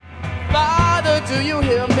Do you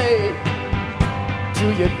hear me?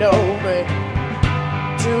 Do you know me?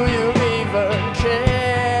 Do you even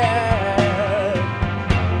care?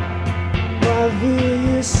 What will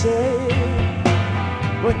you say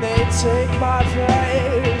when they take my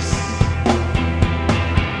place?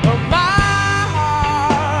 Oh, my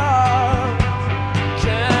heart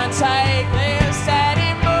can't take this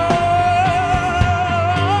anymore.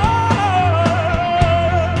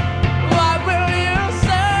 What will you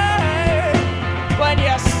say when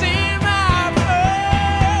you see my face?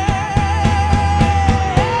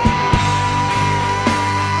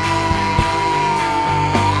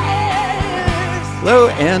 Hello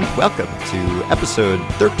and welcome to episode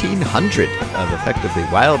 1300 of Effectively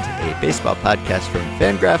Wild, a baseball podcast from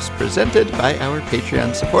Fangraphs presented by our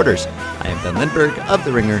Patreon supporters. I am Ben Lindbergh of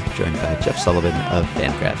The Ringer, joined by Jeff Sullivan of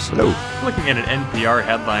Fangraphs. Hello. Looking at an NPR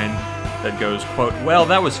headline that goes, quote, "Well,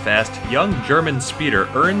 that was fast. Young German speeder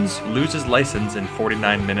loses license in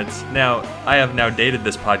 49 minutes." Now, I have now dated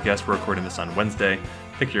this podcast. We're recording this on Wednesday.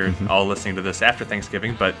 I think you're all listening to this after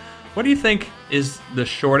Thanksgiving, but what do you think is the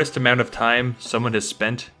shortest amount of time someone has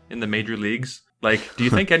spent in the major leagues? Like, do you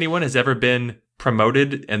think anyone has ever been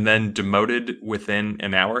promoted and then demoted within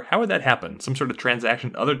an hour? How would that happen? Some sort of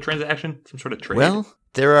transaction, some sort of trade? Well,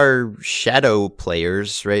 there are shadow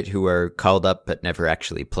players, right, who are called up but never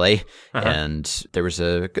actually play. And there was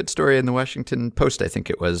a good story in the Washington Post, I think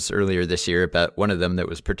it was earlier this year, about one of them that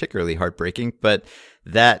was particularly heartbreaking. But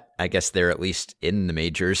that, I guess they're at least in the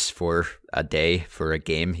majors for a day, for a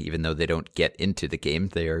game, even though they don't get into the game.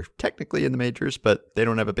 They are technically in the majors, but they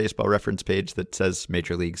don't have a baseball reference page that says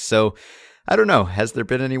major leagues. So I don't know. Has there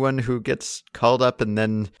been anyone who gets called up and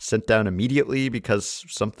then sent down immediately because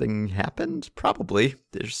something happened? Probably.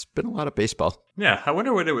 There's been a lot of baseball. Yeah, I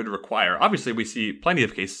wonder what it would require. Obviously, we see plenty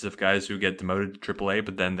of cases of guys who get demoted to AAA,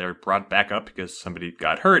 but then they're brought back up because somebody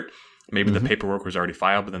got hurt. Maybe the paperwork was already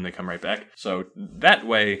filed, but then they come right back. So that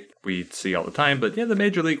way we see all the time. But yeah, the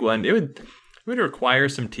major league one, it would require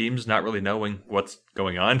some teams not really knowing what's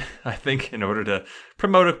going on, I think, in order to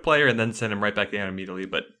promote a player and then send him right back down immediately.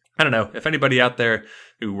 But I don't know, if anybody out there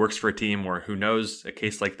who works for a team or who knows a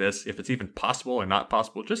case like this, if it's even possible or not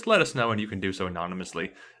possible, just let us know, and you can do so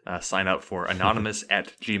anonymously. Sign up for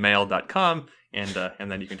anonymous@gmail.com,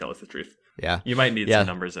 and then you can tell us the truth. Yeah. You might need some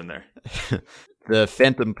numbers in there. The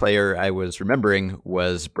phantom player I was remembering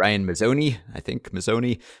was Brian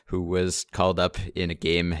Mazzoni, who was called up in a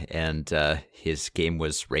game, and his game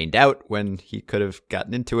was rained out when he could have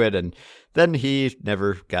gotten into it, and then he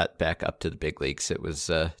never got back up to the big leagues. It was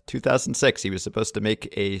 2006. He was supposed to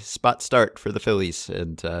make a spot start for the Phillies,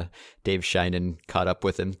 and Dave Sheinin caught up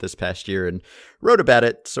with him this past year and wrote about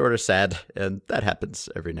it, sort of sad, and that happens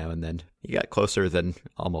every now and then. He got closer than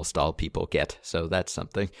almost all people get, so that's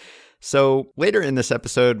something. So later in this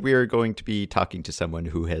episode, we are going to be talking to someone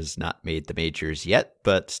who has not made the majors yet,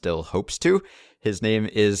 but still hopes to. His name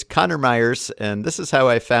is Connor Myers, and this is how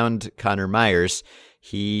I found Connor Myers.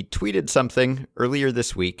 He tweeted something earlier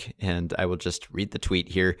this week, and I will just read the tweet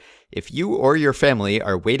here. "If you or your family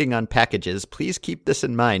are waiting on packages, please keep this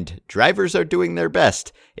in mind. Drivers are doing their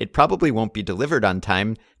best. It probably won't be delivered on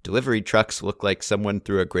time. Delivery trucks look like someone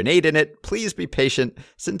threw a grenade in it. Please be patient.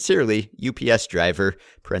 Sincerely, UPS driver,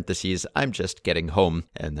 parentheses, I'm just getting home."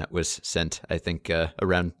 And that was sent, I think,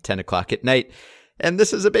 around 10 o'clock at night. And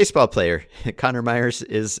this is a baseball player. Connor Myers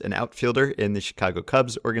is an outfielder in the Chicago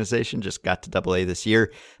Cubs organization, just got to AA this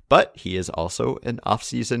year, but he is also an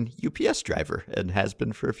off-season UPS driver and has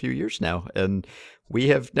been for a few years now. And we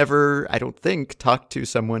have never, I don't think, talked to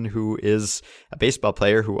someone who is a baseball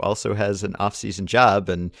player who also has an off-season job,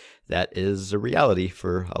 and that is a reality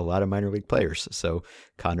for a lot of minor league players. So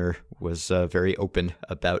Connor was very open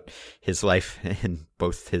about his life in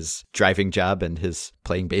both his driving job and his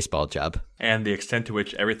playing baseball job. And the extent to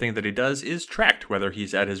which everything that he does is tracked, whether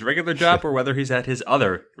he's at his regular job or whether he's at his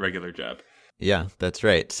other regular job. Yeah, that's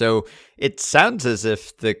right. So it sounds as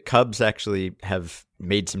if the Cubs actually have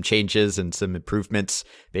made some changes and some improvements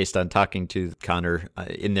based on talking to Connor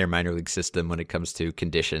in their minor league system when it comes to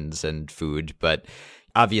conditions and food. But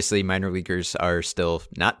obviously, minor leaguers are still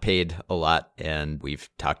not paid a lot, and we've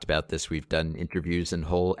talked about this. We've done interviews and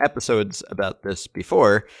whole episodes about this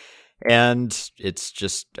before, and it's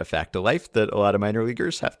just a fact of life that a lot of minor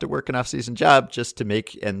leaguers have to work an off-season job just to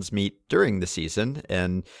make ends meet during the season.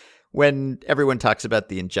 And when everyone talks about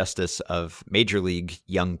the injustice of major league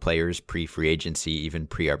young players pre-free agency, even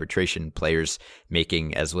pre-arbitration players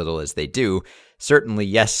making as little as they do, certainly,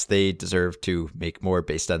 yes, they deserve to make more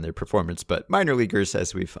based on their performance. But minor leaguers,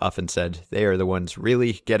 as we've often said, they are the ones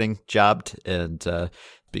really getting jobbed. And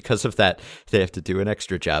because of that, they have to do an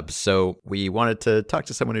extra job. So we wanted to talk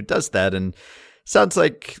to someone who does that. And sounds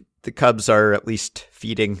like the Cubs are at least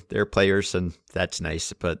feeding their players, and that's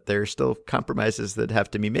nice, but there are still compromises that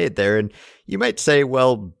have to be made there. And you might say,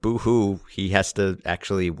 well, boo-hoo, he has to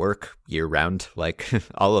actually work year-round, like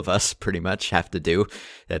all of us pretty much have to do.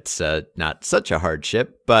 That's not such a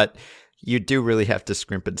hardship, but you do really have to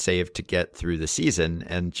scrimp and save to get through the season.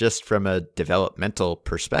 And just from a developmental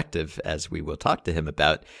perspective, as we will talk to him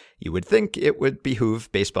about, you would think it would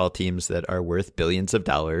behoove baseball teams that are worth billions of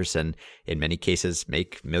dollars and in many cases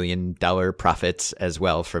make $1 million profits as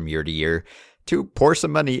well from year to year to pour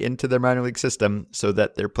some money into their minor league system so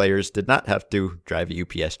that their players did not have to drive a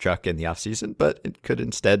UPS truck in the offseason, but it could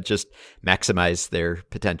instead just maximize their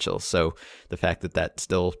potential. So the fact that that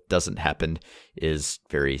still doesn't happen is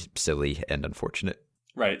very silly and unfortunate.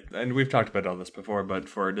 Right. And we've talked about all this before, but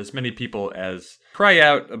for as many people as cry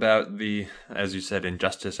out about the, as you said,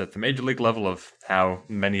 injustice at the major league level of how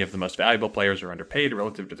many of the most valuable players are underpaid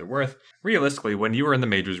relative to their worth, realistically, when you are in the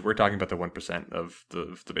majors, we're talking about the 1% of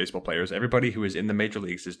the baseball players. Everybody who is in the major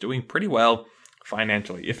leagues is doing pretty well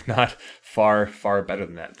financially, if not far, far better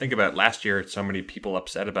than that. Think about last year, so many people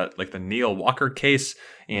upset about like the Neil Walker case,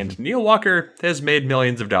 and Neil Walker has made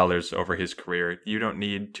millions of dollars over his career. You don't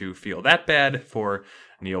need to feel that bad for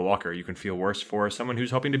Neil Walker. You can feel worse for someone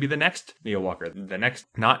who's hoping to be the next Neil Walker, the next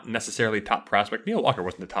not necessarily top prospect. Neil Walker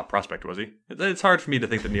wasn't the top prospect, was he? It's hard for me to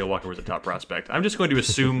think that Neil Walker was a top prospect. I'm just going to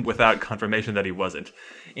assume without confirmation that he wasn't.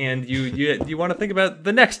 And you want to think about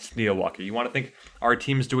the next Neil Walker. You want to think, our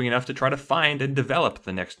team's doing enough to try to find and develop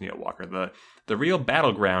the next Neil Walker. The real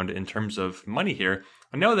battleground in terms of money here.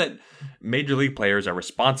 I know that major league players are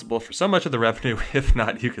responsible for so much of the revenue, if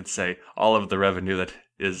not, you could say, all of the revenue that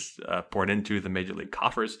is poured into the major league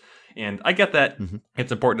coffers. And I get that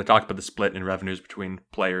It's important to talk about the split in revenues between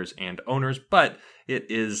players and owners, but it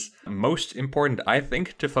is most important, I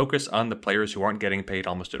think, to focus on the players who aren't getting paid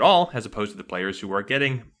almost at all, as opposed to the players who are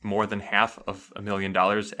getting more than half of $1 million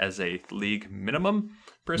as a league minimum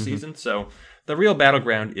per season. So the real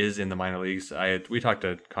battleground is in the minor leagues. We talked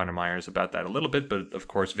to Connor Myers about that a little bit, but of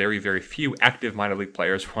course, very, very few active minor league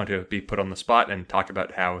players want to be put on the spot and talk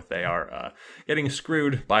about how they are getting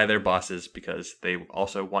screwed by their bosses because they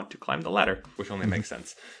also want to climb the ladder, which only makes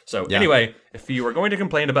sense. So anyway, if you are going to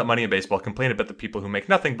complain about money in baseball, complain about the people who make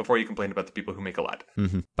nothing before you complain about the people who make a lot.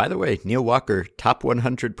 By the way, Neil Walker, top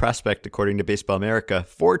 100 prospect according to Baseball America,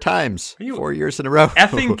 4 times, 4 years in a row.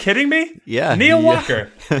 Effing kidding me? Yeah. Neil Walker.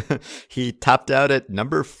 He topped out at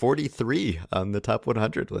number 43 on the top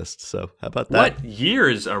 100 list. So how about that? What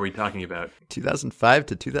years are we talking about? 2005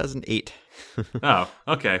 to 2008. Oh,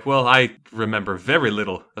 okay. Well, I remember very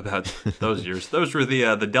little about those years. Those were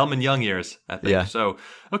the Delman Young years, I think. Yeah. So,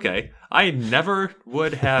 okay. I never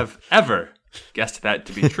would have ever guessed that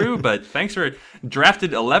to be true, but thanks for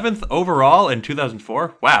drafted 11th overall in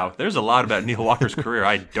 2004. Wow, there's a lot about Neil Walker's career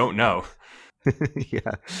I don't know.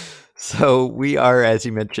 Yeah. So we are, as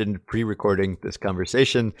you mentioned, pre-recording this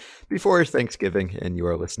conversation before Thanksgiving, and you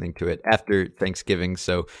are listening to it after Thanksgiving.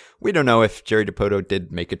 So we don't know if Jerry Dipoto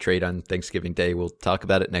did make a trade on Thanksgiving Day. We'll talk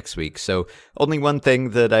about it next week. So only one thing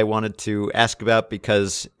that I wanted to ask about,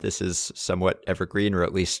 because this is somewhat evergreen, or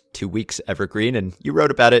at least 2 weeks evergreen, and you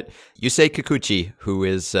wrote about it. Yusei Kikuchi, who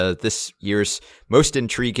is this year's most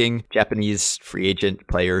intriguing Japanese free agent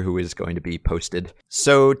player who is going to be posted.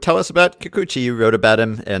 So tell us about Kikuchi. You wrote about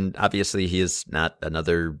him, and obviously he is not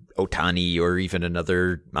another Ohtani or even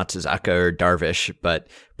another Matsuzaka or Darvish, but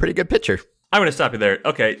pretty good pitcher. I'm going to stop you there.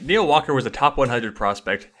 Okay, Neil Walker was a top 100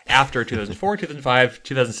 prospect after 2004, 2005,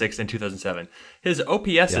 2006, and 2007. His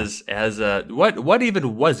OPSs as what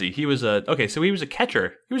even was he? He was so he was a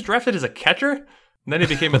catcher. He was drafted as a catcher? And then he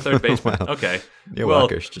became a third baseman. Wow. Okay. Neil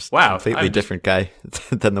Walker's just a completely different guy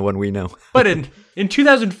than the one we know. But in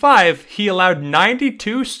 2005, he allowed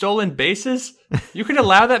 92 stolen bases. You could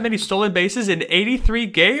allow that many stolen bases in 83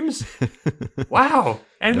 games? Wow.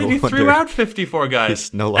 And then he threw out 54 guys.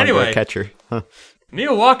 He's no longer a catcher. Huh.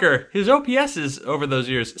 Neil Walker, his OPSs over those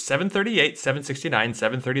years, 738, 769,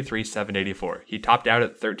 733, 784. He topped out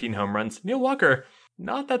at 13 home runs. Neil Walker,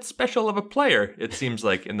 not that special of a player, it seems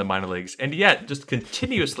like, in the minor leagues. And yet, just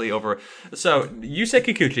continuously over. So, Yusei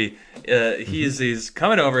Kikuchi, he's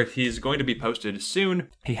coming over. He's going to be posted soon.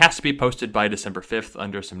 He has to be posted by December 5th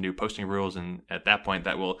under some new posting rules. And at that point,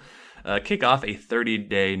 that will kick off a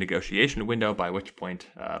 30-day negotiation window, by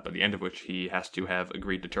the end of which he has to have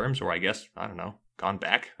agreed to terms, or I guess, I don't know, gone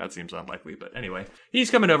back. That seems unlikely, but anyway.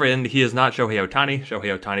 He's coming over, and he is not Shohei Ohtani.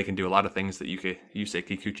 Shohei Ohtani can do a lot of things that Yusei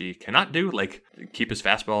Kikuchi cannot do, like keep his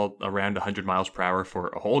fastball around 100 miles per hour for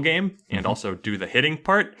a whole game, and also do the hitting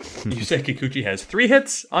part. Yusei Kikuchi has 3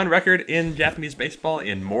 hits on record in Japanese baseball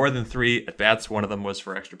in more than 3 at-bats. One of them was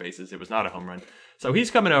for extra bases. It was not a home run. So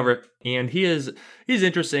he's coming over, and he's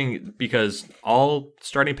interesting because all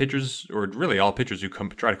starting pitchers, or really all pitchers who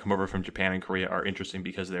try to come over from Japan and Korea, are interesting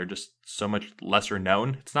because they're just so much lesser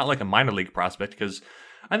known. It's not like a minor league prospect, because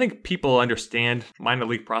I think people understand minor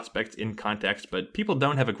league prospects in context, but people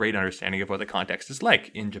don't have a great understanding of what the context is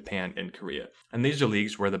like in Japan and Korea. And these are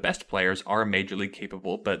leagues where the best players are major league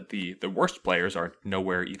capable, but the worst players are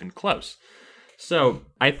nowhere even close. So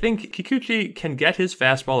I think Kikuchi can get his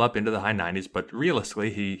fastball up into the high 90s, but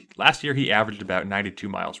realistically, last year he averaged about 92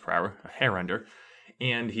 miles per hour, a hair under,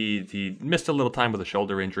 and he missed a little time with a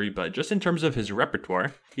shoulder injury. But just in terms of his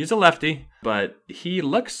repertoire, he's a lefty, but he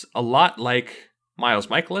looks a lot like Miles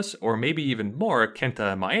Mikolas, or maybe even more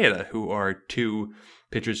Kenta Maeda, who are 2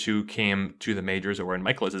 pitchers who came to the majors, or in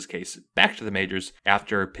Mikolas' case, back to the majors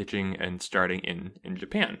after pitching and starting in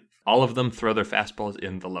Japan. All of them throw their fastballs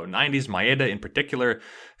in the low 90s. Maeda, in particular,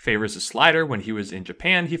 favors his slider. When he was in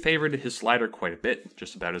Japan, he favored his slider quite a bit,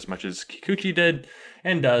 just about as much as Kikuchi did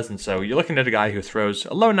and does. And so you're looking at a guy who throws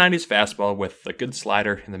a low 90s fastball with a good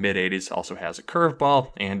slider in the mid 80s, also has a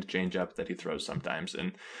curveball and changeup that he throws sometimes.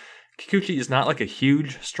 And Kikuchi is not like a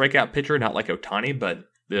huge strikeout pitcher, not like Ohtani, but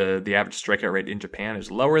the average strikeout rate in Japan is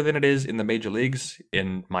lower than it is in the major leagues.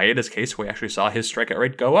 In Maeda's case, we actually saw his strikeout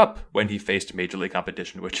rate go up when he faced major league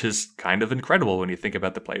competition, which is kind of incredible when you think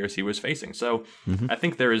about the players he was facing. So I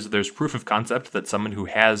think there's proof of concept that someone who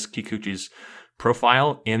has Kikuchi's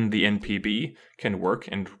profile in the NPB can work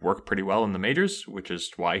pretty well in the majors, which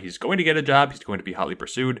is why he's going to get a job. He's going to be hotly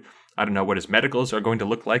pursued. I don't know what his medicals are going to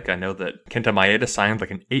look like. I know that Kenta Maeda signed like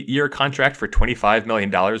an 8-year contract for $25 million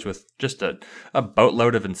with just a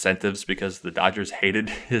boatload of incentives because the Dodgers hated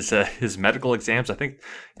his medical exams. I think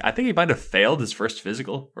he might have failed his first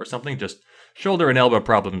physical or something, just shoulder and elbow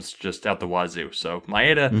problems just out the wazoo. So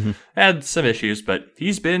Maeda had some issues, but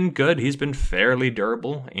he's been good. He's been fairly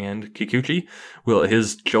durable. And Kikuchi,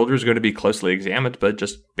 his shoulder is going to be closely examined, but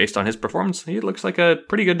just based on his performance, he looks like a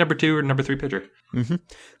pretty good number 2 or number 3 pitcher.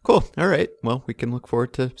 Cool. All right. Well, we can look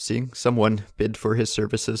forward to seeing someone bid for his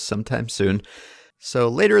services sometime soon. So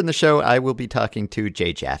later in the show, I will be talking to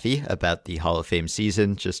Jay Jaffe about the Hall of Fame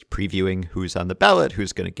season, just previewing who's on the ballot,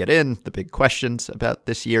 who's going to get in, the big questions about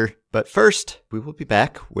this year. But first, we will be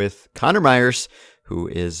back with Connor Myers, who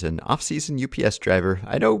is an off-season UPS driver.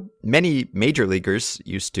 I know many major leaguers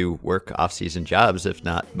used to work off-season jobs, if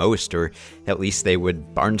not most, or at least they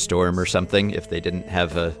would barnstorm or something if they didn't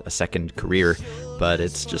have a second career. But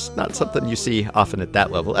it's just not something you see often at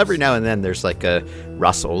that level. Every now and then there's like a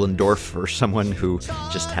Ross Ollendorf or someone who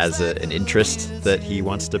just has an interest that he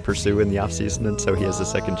wants to pursue in the off-season, and so he has a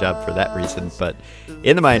second job for that reason. But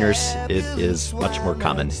in the minors, it is much more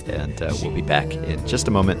common, and we'll be back in just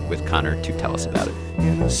a moment with Connor to tell us about it.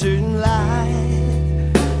 In a certain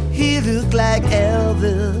light, he looked like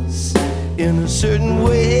Elvis. In a certain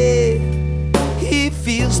way, he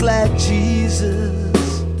feels like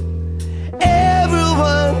Jesus.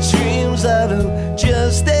 Everyone dreams of him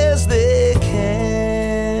just as they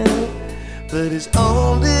can, but it's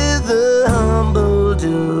only the humble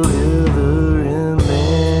delivering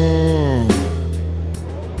man.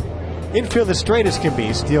 Infield as straight as can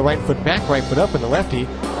be. Steele right foot back, right foot up, and the lefty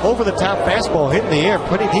over the top fastball hit in the air,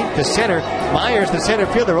 pretty deep to center. Myers, the center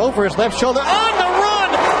fielder, over his left shoulder on the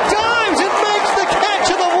run, dives and makes the catch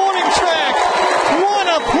of the warning track. What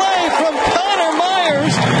a play from Connor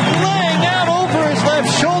Myers, laying out over his left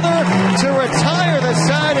shoulder to retire the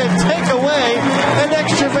side and take away an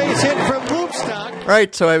extra base hit from Loopstock. All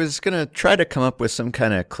right, so I was going to try to come up with some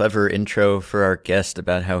kind of clever intro for our guest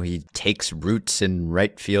about how he takes roots in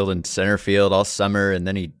right field and center field all summer, and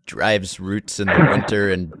then he drives roots in the winter,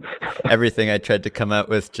 and everything I tried to come out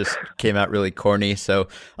with just came out really corny. So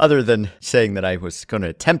other than saying that I was going to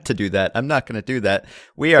attempt to do that, I'm not going to do that.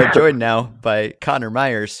 We are joined now by Connor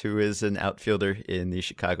Myers, who is an outfielder in the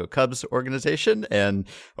Chicago Cubs organization, and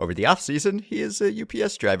over the offseason, he is a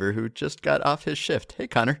UPS driver who just got off his shift. Hey,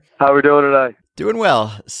 Connor. How are we doing today? Doing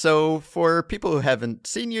well. So for people who haven't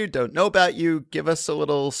seen you, don't know about you, give us a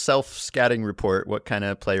little self-scouting report. What kind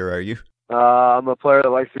of player are you? I'm a player that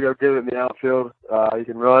likes to go get it in the outfield. He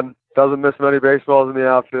can run, doesn't miss many baseballs in the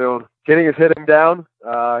outfield, getting his hitting down.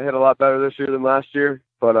 I hit a lot better this year than last year,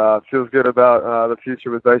 but feels good about the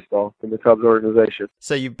future with baseball in the Cubs organization.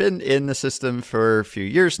 So you've been in the system for a few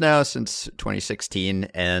years now, since 2016,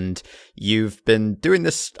 and you've been doing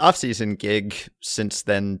this off-season gig since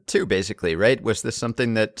then too, basically, right? Was this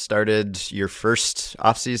something that started your first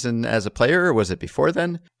off-season as a player, or was it before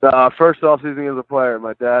then? First off-season as a player,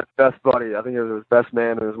 my dad's best buddy, I think it was his best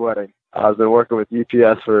man at his wedding. I've been working with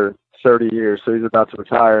UPS for 30 years, so he's about to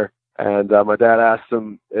retire. And my dad asked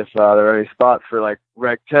him if there are any spots for like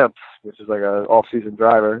reg temps, which is like an off-season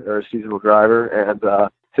driver or a seasonal driver. And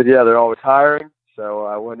said, yeah, they're always hiring. So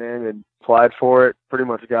I went in and applied for it. Pretty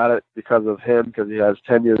much got it because of him, because he has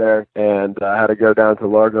tenure there. And I had to go down to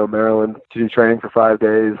Largo, Maryland to do training for 5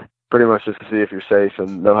 days, pretty much just to see if you're safe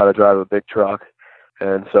and know how to drive a big truck.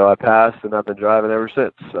 And so I passed, and I've been driving ever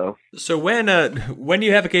since. So when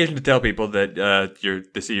you have occasion to tell people that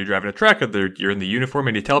they see you're driving a truck, or you're in the uniform,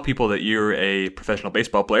 and you tell people that you're a professional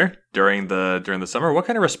baseball player during the summer, what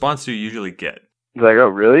kind of response do you usually get? He's like, "Oh,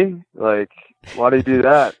 really? Like, why do you do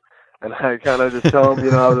that?" And I kind of just tell him,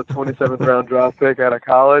 I was a 27th round draft pick out of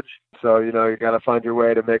college, so you got to find your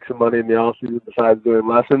way to make some money in the off season besides doing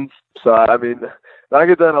lessons. So I mean. I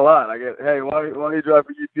get that a lot. I get, hey, why do you drive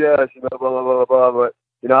for UPS? Blah, blah, blah, blah, blah.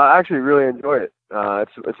 But, I actually really enjoy it.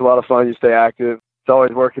 It's a lot of fun. You stay active. It's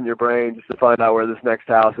always working your brain just to find out where this next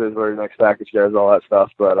house is, where your next package goes, all that stuff.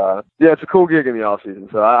 But, yeah, it's a cool gig in the off season.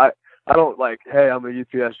 So I don't like, hey, I'm a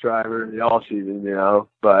UPS driver in the off season,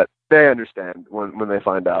 but they understand when they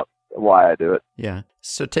find out why I do it. Yeah.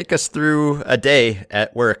 So take us through a day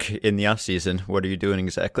at work in the off season. What are you doing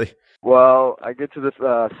exactly? Well, I get to the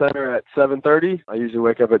center at 7:30. I usually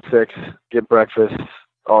wake up at 6, get breakfast,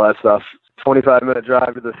 all that stuff. 25-minute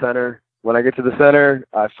drive to the center. When I get to the center,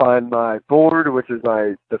 I find my board, which is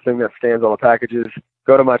the thing that scans all the packages.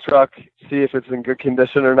 Go to my truck, see if it's in good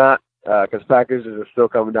condition or not, because packages are still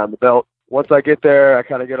coming down the belt. Once I get there, I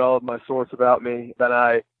kind of get all of my sorts about me. Then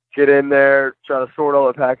I get in there, try to sort all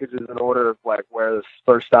the packages in order of like where the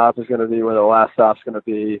first stop is going to be, where the last stop's going to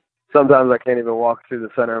be. Sometimes I can't even walk through the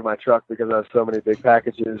center of my truck because I have so many big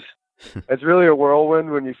packages. It's really a whirlwind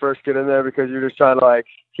when you first get in there because you're just trying to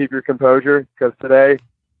keep your composure. Because today,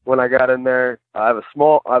 when I got in there, I have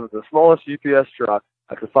the smallest UPS truck.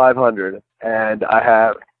 It's a 500, and I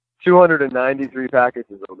have 293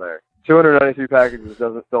 packages on there. 293 packages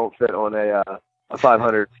don't fit on a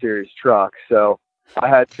 500 series truck. So I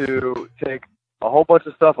had to take a whole bunch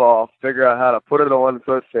of stuff off, figure out how to put it on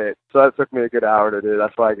so it fit. So that took me a good hour to do.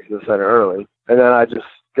 That's why I get to the center early. And then I just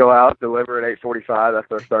go out, deliver at 8:45.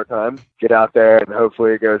 That's our start time. Get out there, and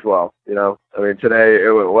hopefully it goes well. Today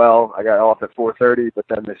it went well. I got off at 4:30, but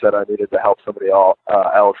then they said I needed to help somebody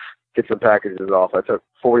else get some packages off. I took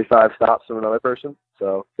 45 stops from another person.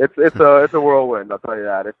 So it's a whirlwind. I'll tell you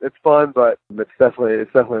that. It's fun, but it's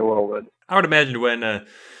definitely a whirlwind. I would imagine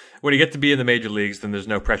when you get to be in the major leagues, then there's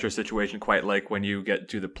no pressure situation quite like when you get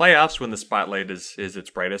to the playoffs, when the spotlight is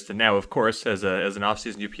its brightest. And now, of course, as an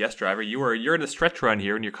off-season UPS driver, you're in a stretch run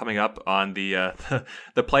here, and you're coming up on the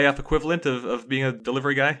playoff equivalent of being a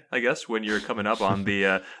delivery guy, I guess, when you're coming up on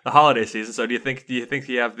the holiday season. So do you think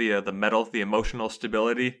you have the mental, the emotional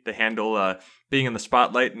stability to handle being in the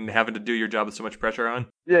spotlight and having to do your job with so much pressure on?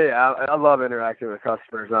 Yeah, I love interacting with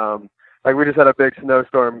customers. We just had a big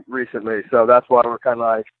snowstorm recently, so that's why we're kind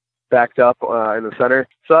of backed up in the center.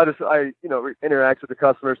 So I interact with the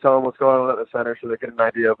customers, tell them what's going on at the center so they get an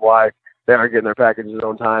idea of why they aren't getting their packages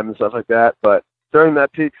on time and stuff like that. But during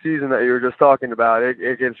that peak season that you were just talking about,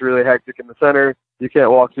 it gets really hectic in the center. You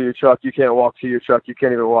can't walk to your truck. You can't walk to your truck. You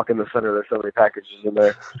can't even walk in the center. There's so many packages in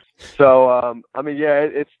there. So,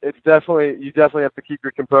 it's definitely, you definitely have to keep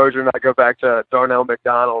your composure. And I go back to Darnell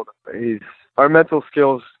McDonald. He's our mental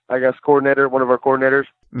skills, coordinator, one of our coordinators.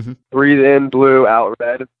 Mm-hmm. Breathe in blue, out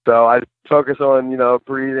red. So I focus on,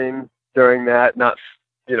 breathing during that, not,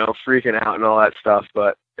 freaking out and all that stuff.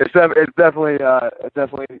 But it's definitely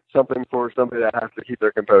something for somebody that has to keep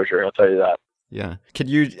their composure. I'll tell you that. Yeah. Could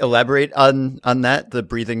you elaborate on that, the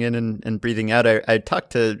breathing in and breathing out? I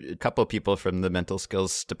talked to a couple of people from the mental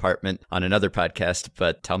skills department on another podcast,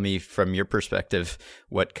 but tell me from your perspective,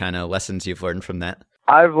 what kind of lessons you've learned from that?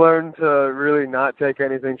 I've learned to really not take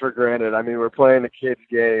anything for granted. We're playing a kid's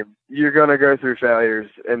game. You're going to go through failures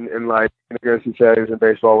in life, go through failures in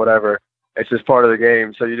baseball, whatever. It's just part of the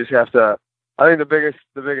game. So you just have to, I think the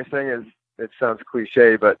biggest thing is, it sounds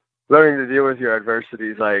cliche, but learning to deal with your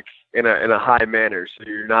adversities, in a high manner. So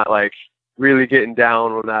you're not really getting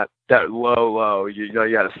down on that low. You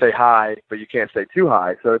got to stay high, but you can't stay too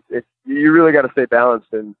high. So you really got to stay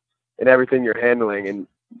balanced in everything you're handling. And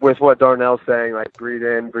with what Darnell's saying, breathe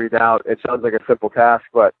in, breathe out, it sounds like a simple task,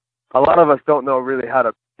 but a lot of us don't know really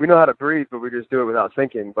we know how to breathe, but we just do it without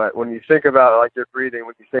thinking. But when you think about like your breathing,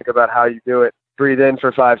 when you think about how you do it, breathe in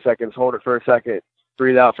for 5 seconds, hold it for a second,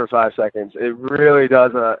 breathe out for 5 seconds. It really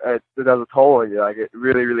does it does a toll on you. Like, it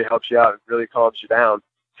really, really helps you out. It really calms you down.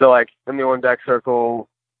 So like in the on deck circle,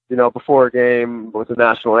 before a game with the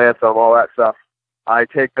national anthem, all that stuff, I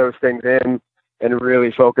take those things in and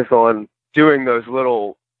really focus on doing those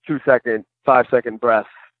little 2-second, 5-second breaths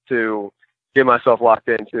to get myself locked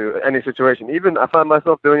into any situation. Even I find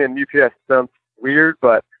myself doing it in UPS. It sounds weird,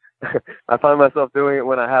 but I find myself doing it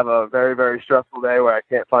when I have a very, very stressful day where I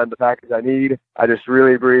can't find the package I need. I just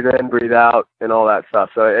really breathe in, breathe out, and all that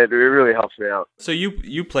stuff. So it really helps me out. So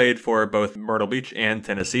you played for both Myrtle Beach and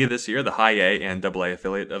Tennessee this year, the high A and double A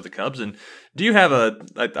affiliate of the Cubs. And do you have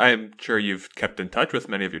I'm sure you've kept in touch with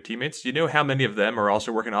many of your teammates. Do you know how many of them are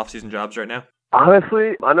also working off-season jobs right now?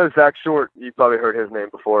 Honestly, I know Zach Short. You've probably heard his name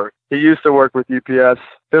before. He used to work with UPS.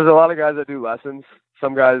 There's a lot of guys that do lessons.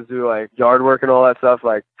 Some guys do like yard work and all that stuff,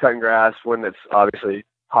 like cutting grass when it's obviously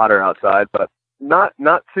hotter outside, but not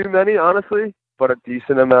too many, honestly, but a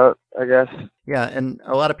decent amount, I guess. Yeah, and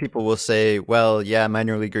a lot of people will say, well, yeah,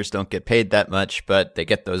 minor leaguers don't get paid that much, but they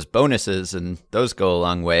get those bonuses, and those go a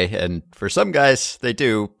long way. And for some guys, they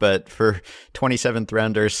do, but for 27th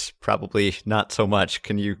rounders, probably not so much.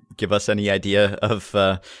 Can you give us any idea of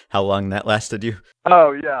how long that lasted you?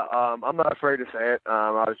 Oh, yeah. I'm not afraid to say it. I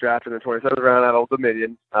was drafted in the 27th round at Old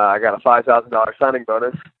Dominion. I got a $5,000 signing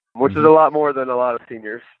bonus, which is a lot more than a lot of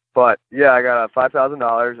seniors. But yeah, I got a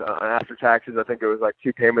 $5,000 after taxes. I think it was like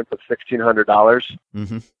 2 payments of $1,600.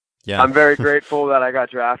 Mm-hmm. Yeah, I'm very grateful that I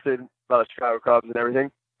got drafted by the Chicago Cubs and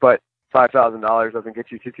everything. But $5,000 doesn't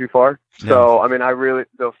get you too far. No. So I mean, I really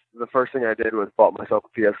the first thing I did was bought myself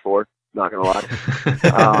a PS4. Not gonna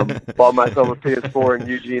lie, bought myself a PS4 in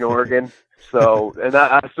Eugene, Oregon. So, and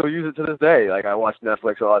I still use it to this day. Like, I watch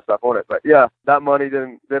Netflix, all that stuff on it. But yeah, that money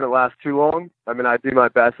didn't last too long. I mean, I do my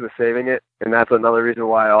best with saving it, and that's another reason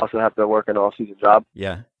why I also have to work an off-season job.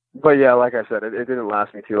 Yeah. But yeah, like I said, it didn't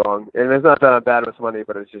last me too long. And it's not that I'm bad with money,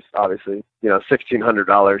 but it's just obviously,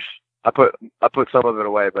 $1,600. I put some of it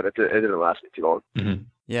away, but it didn't last me too long. Mm-hmm.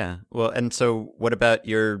 Yeah. Well, and so what about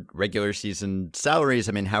your regular season salaries?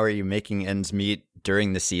 I mean, how are you making ends meet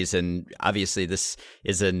during the season? Obviously, this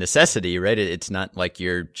is a necessity, right? It's not like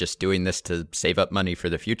you're just doing this to save up money for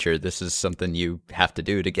the future. This is something you have to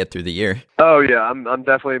do to get through the year. Oh, yeah. I'm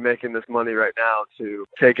definitely making this money right now to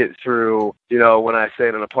take it through, when I stay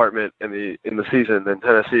in an apartment in the season in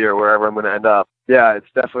Tennessee or wherever I'm going to end up. Yeah, it's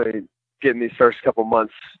definitely getting these first couple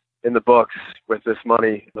months in the books with this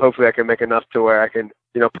money. Hopefully I can make enough to where I can,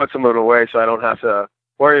 put some of it away so I don't have to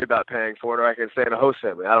worry about paying for it, or I can stay in a host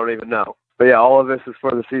family. I don't even know. But yeah, all of this is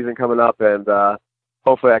for the season coming up, and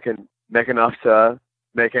hopefully I can make enough to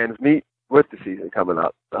make ends meet with the season coming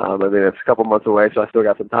up. I mean, it's a couple months away, so I still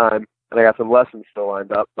got some time, and I got some lessons still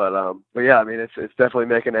lined up. But yeah, I mean, it's definitely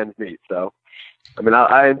making ends meet. So, I mean,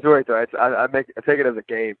 I enjoy it though. I take it as a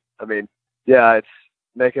game. I mean, yeah, it's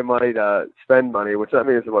making money to spend money, which I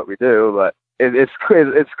mean is what we do, but it's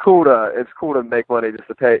cool to make money just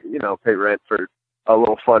to pay rent for a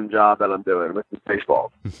little fun job that I'm doing with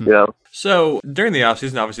baseball, So during the off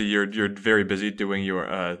season, obviously you're very busy doing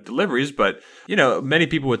your deliveries, but many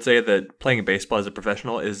people would say that playing baseball as a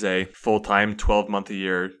professional is a full-time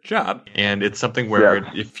 12-month-a-year job, and it's something where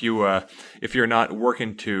if you're not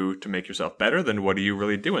working to make yourself better, then what are you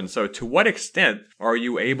really doing? So to what extent are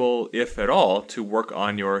you able, if at all, to work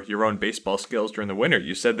on your own baseball skills during the winter?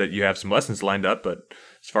 You said that you have some lessons lined up, but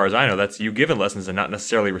as far as I know, that's you giving lessons and not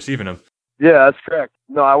necessarily receiving them. Yeah, that's correct.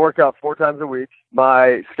 No, I work out 4 times a week.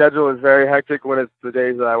 My schedule is very hectic when it's the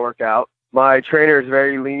days that I work out. My trainer is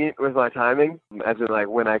very lenient with my timing, as in like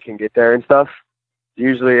when I can get there and stuff.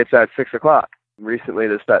 Usually it's at 6 o'clock. Recently,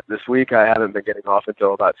 this week, I haven't been getting off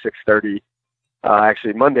until about 6:30.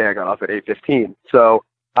 Actually, Monday I got off at 8:15. So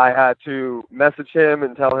I had to message him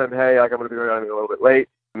and tell him, hey, like I'm going to be running a little bit late.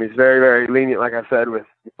 He's very, very lenient, like I said, with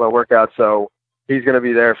my workout. So he's going to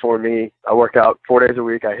be there for me. I work out 4 days a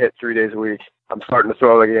week. I hit 3 days a week. I'm starting to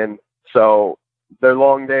throw again. So they're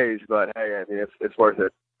long days, but hey, I mean, it's worth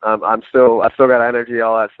it. I still got energy,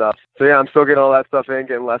 all that stuff. So yeah, I'm still getting all that stuff in,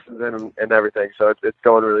 getting lessons in and everything. So it's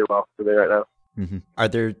going really well for me right now. Mm-hmm. Are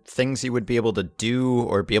there things you would be able to do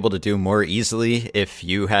or be able to do more easily if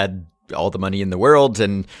you had all the money in the world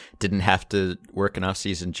and didn't have to work an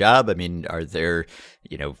off-season job? I mean, are there,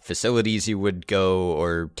 facilities you would go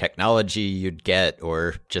or technology you'd get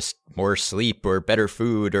or just more sleep or better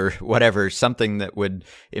food or whatever, something that would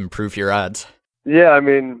improve your odds? Yeah, I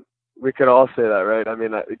mean, we could all say that, right? I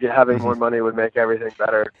mean, having more money would make everything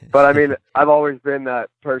better. But I mean, I've always been that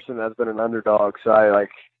person that's been an underdog. So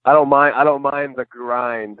I don't mind the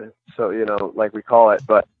grind. So, like we call it,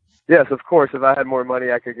 but yes, of course, if I had more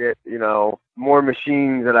money, I could get, more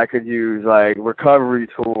machines that I could use, like recovery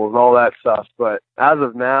tools, all that stuff. But as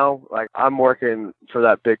of now, like I'm working for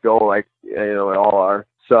that big goal, like, we all are.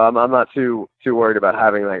 So I'm not too worried about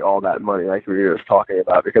having like all that money like we were just talking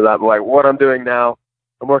about, because I'm like, what I'm doing now,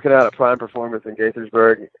 I'm working out at Prime Performance in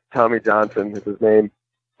Gaithersburg. Tommy Johnson is his name.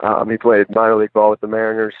 He played minor league ball with the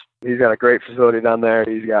Mariners. He's got a great facility down there.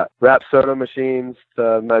 He's got Rapsodo machines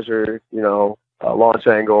to measure, launch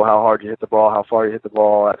angle, how hard you hit the ball, how far you hit the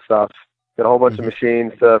ball, all that stuff. Got a whole bunch of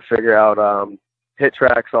machines to figure out hit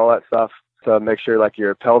tracks, all that stuff, to make sure like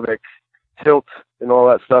your pelvic tilt and all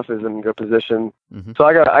that stuff is in good position. So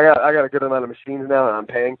I got a good amount of machines now, and I'm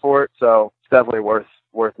paying for it. So it's definitely worth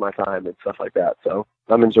my time and stuff like that. So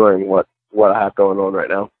I'm enjoying what I have going on right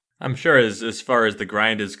now. I'm sure as far as the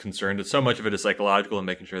grind is concerned, so much of it is psychological and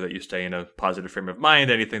making sure that you stay in a positive frame of mind,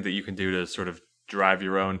 anything that you can do to sort of drive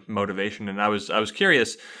your own motivation. And I was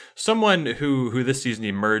curious, someone who this season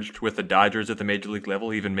emerged with the Dodgers at the major league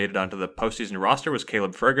level, even made it onto the postseason roster, was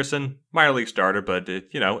Caleb Ferguson, minor league starter, but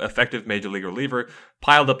effective major league reliever,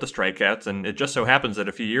 piled up the strikeouts. And it just so happens that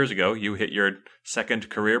a few years ago, you hit your second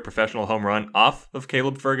career professional home run off of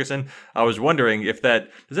Caleb Ferguson. I was wondering does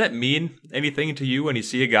that mean anything to you when you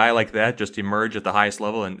see a guy like that just emerge at the highest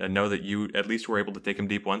level and know that you at least were able to take him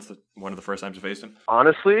deep once, one of the first times you faced him?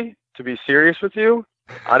 Honestly, to be serious with you,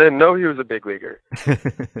 I didn't know he was a big leaguer.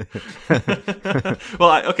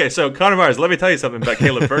 Well, okay, so Connor Mars, let me tell you something about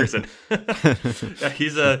Caleb Ferguson.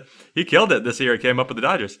 He killed it this year. He came up with the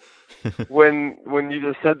Dodgers. When you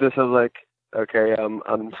just said this, I was like, okay,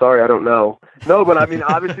 I'm sorry, I don't know. No, but I mean,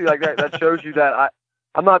 obviously, like that shows you that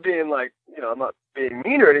I'm not being like, I'm not being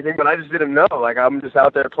mean or anything, but I just didn't know. Like, I'm just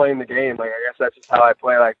out there playing the game. Like, I guess that's just how I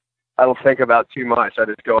play. Like, I don't think about too much. I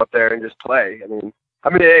just go up there and just play. I mean,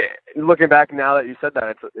 looking back now that you said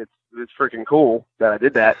that, it's freaking cool that I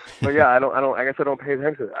did that. But yeah, I guess I don't pay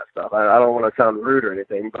attention to that stuff. I don't want to sound rude or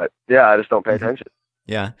anything, but yeah, I just don't pay attention.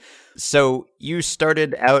 Yeah. So you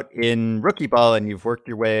started out in rookie ball and you've worked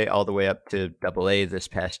your way all the way up to Double-A this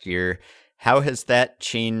past year. How has that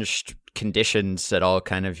changed conditions at all,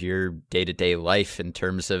 kind of your day-to-day life in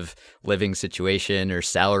terms of living situation or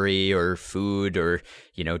salary or food or,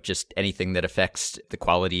 just anything that affects the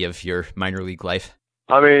quality of your minor league life?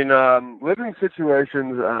 I mean, living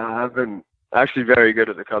situations have been actually very good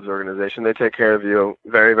at the Cubs organization. They take care of you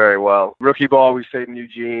very, very well. Rookie ball, we stayed in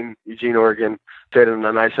Eugene, Oregon. Stayed in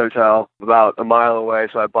a nice hotel about a mile away,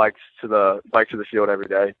 so I biked to the field every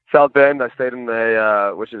day. South Bend, I stayed in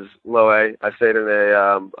which is low A. I stayed in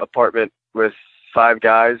a apartment with 5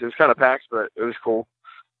 guys. It was kind of packed, but it was cool.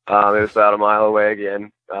 It was about a mile away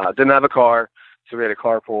again. Didn't have a car, so we had a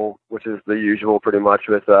carpool, which is the usual pretty much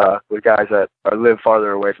with guys that live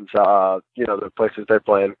farther away from the places they're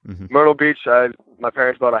playing. Myrtle Beach, my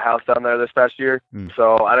parents bought a house down there this past year,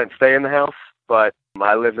 so I didn't stay in the house, but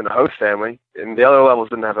I lived in a host family, and the other levels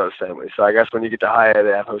didn't have host families. So I guess when you get to high A,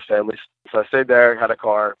 they have host families. So I stayed there, had a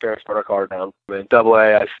car, parents brought a car down. In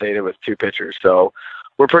Double-A, I stayed in with 2 pitchers. So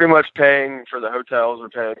we're pretty much paying for the hotels, we're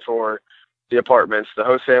paying for the apartments. The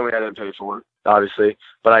host family I didn't pay for, obviously,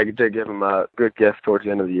 but I did give them a good gift towards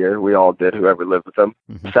the end of the year. We all did, whoever lived with them.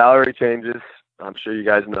 Salary changes. I'm sure you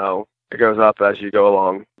guys know. It goes up as you go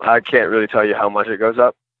along. I can't really tell you how much it goes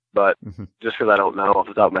up, but just because I don't know off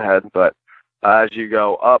the top of my head. But as you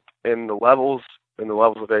go up in the levels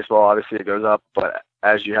of baseball, obviously it goes up, but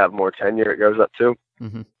as you have more tenure, it goes up too,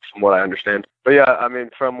 from what I understand. But yeah, I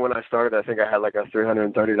mean, from when I started, I think I had like a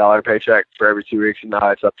 $330 paycheck for every 2 weeks, and now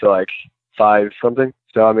it's up to like 5 something.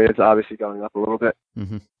 So, I mean, it's obviously going up a little bit.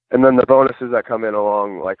 And then the bonuses that come in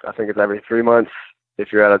along, like, I think it's every 3 months.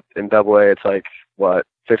 If you're in Double-A, it's like, what,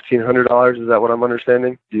 $1,500? Is that what I'm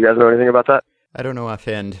understanding? Do you guys know anything about that? I don't know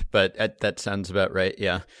offhand, but that sounds about right,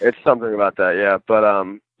 yeah. It's something about that, yeah. But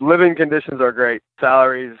living conditions are great.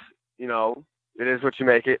 Salaries, it is what you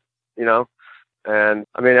make it, And,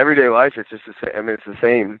 I mean, everyday life, it's just the same. I mean, it's the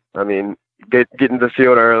same. I mean, getting to the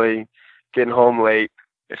field early, getting home late.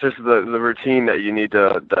 It's just the routine that you need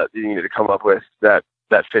to come up with that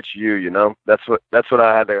fits you, That's what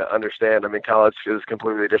I had to understand. I mean, college is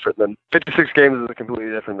completely different than 56 games is completely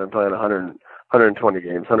different than playing 120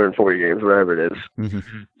 games, 140 games, wherever it is.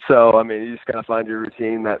 So, I mean, you just gotta find your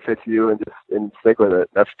routine that fits you and stick with it.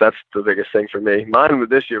 That's the biggest thing for me. Mine with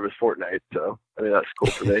this year was Fortnite, so I mean that's cool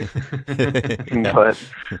for me.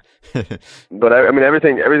 but I mean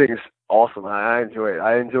everything's awesome. I enjoy it.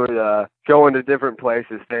 I enjoy going to different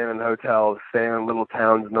places, staying in hotels, staying in little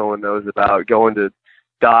towns no one knows about, going to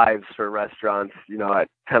dives for restaurants, at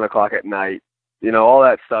 10 o'clock at night. All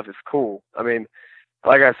that stuff is cool. I mean,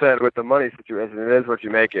 like I said, with the money situation, it is what you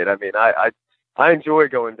make it. I mean, I enjoy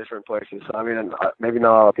going different places. I mean, maybe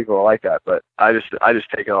not a lot of people are like that, but I just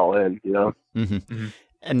take it all in, you know? Mm-hmm. Mm-hmm.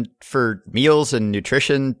 And for meals and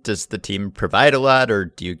nutrition, does the team provide a lot, or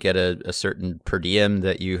do you get a certain per diem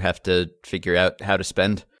that you have to figure out how to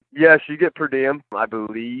spend? Yes, you get per diem, I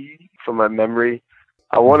believe, from my memory.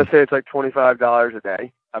 I want to say it's like $25 a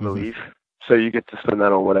day, I believe. So you get to spend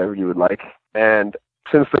that on whatever you would like. And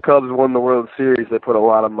since the Cubs won the World Series, they put a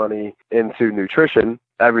lot of money into nutrition,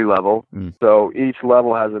 every level. So each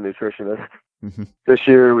level has a nutritionist. This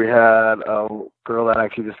year we had a girl that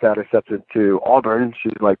actually just got accepted to Auburn.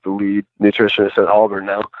 She's like the lead nutritionist at Auburn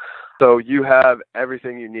now. So you have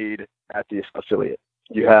everything you need at the affiliate.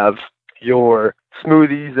 You have your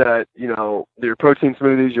smoothies your protein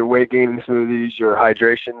smoothies, your weight gaining smoothies, your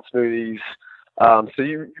hydration smoothies. So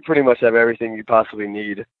you pretty much have everything you possibly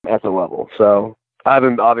need at the level. So I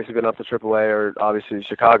haven't obviously been up to AAA or obviously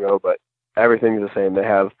Chicago, but everything's the same. They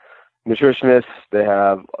have nutritionists, they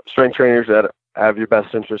have strength trainers that have your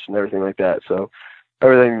best interest and everything like that. So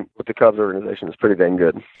everything with the Cubs organization is pretty dang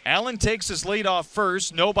good. Allen takes his lead off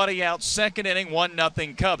first. Nobody out. Second inning,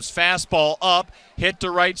 1-0 Cubs. Fastball up, hit to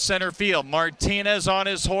right center field. Martinez on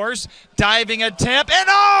his horse, diving attempt, and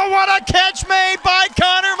oh, what a catch made by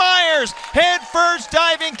Connor Myers! Head first,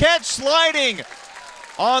 diving catch, sliding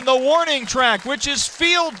on the warning track, which is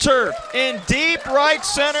field turf in deep right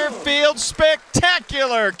center field.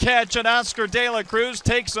 Spectacular catch, and Oscar De La Cruz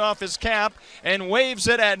takes off his cap and waves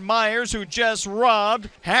it at Myers, who just robbed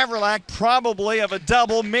Haverlack probably of a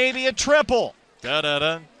double, maybe a triple.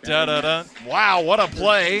 Da-da-da, da-da-da. Wow, what a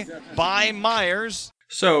play by Myers.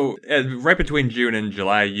 So, right between June and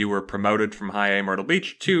July, you were promoted from High A Myrtle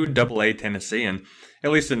Beach to Double A Tennessee, and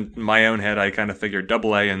at least in my own head, I kind of figured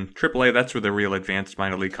Double A and Triple A, that's where the real advanced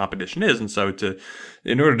minor league competition is, and so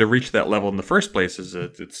in order to reach that level in the first place, it's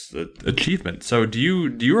an achievement. So, do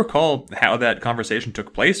you recall how that conversation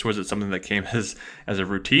took place? Was it something that came as a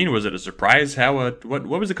routine? Was it a surprise? What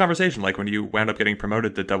was the conversation like when you wound up getting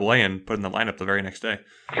promoted to Double A and put in the lineup the very next day?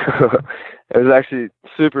 It was actually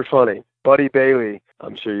super funny. Buddy Bailey,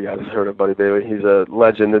 I'm sure you guys have heard of Buddy Bailey. He's a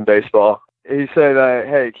legend in baseball. He said,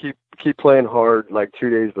 hey, keep playing hard, like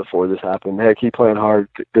 2 days before this happened. Hey, keep playing hard.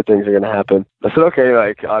 Good things are going to happen. I said, okay,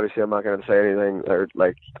 like, obviously I'm not going to say anything or,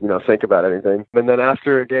 like, think about anything. And then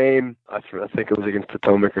after a game, I think it was against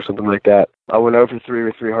Potomac or something like that, I went over 3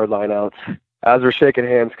 with 3 hard lineouts. As we're shaking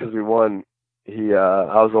hands because we won,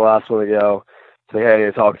 I was the last one to go. Say, hey, I need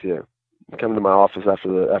to talk to you. Come to my office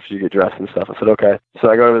after you get dressed and stuff. I said, okay. So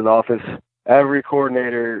I go to his office. Every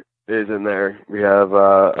coordinator is in there. We have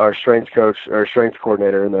our strength coach, our strength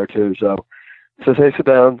coordinator in there too. So he says, hey, sit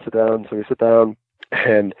down. So we sit down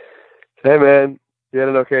and hey, man, you had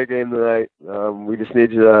an okay game tonight. We just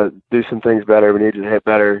need you to do some things better. We need you to hit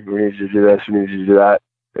better. We need you to do this. We need you to do that.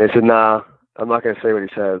 And he said, nah, I'm not going to say what he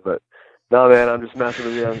said, but no, man, I'm just messing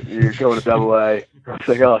with you. You're going to Double A. I was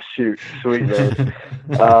like, oh, shoot, sweet, man.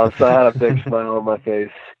 So I had a big smile on my face.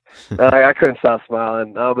 And I couldn't stop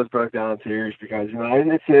smiling. I almost broke down in tears because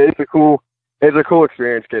it's a cool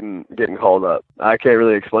experience getting called up. I can't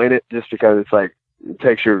really explain it just because it's like it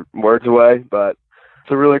takes your words away, but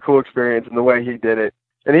it's a really cool experience. And the way he did it,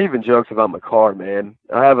 and he even jokes about my car, man.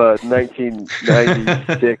 I have a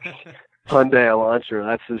 1996 Hyundai Elantra.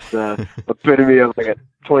 That's just epitome of like a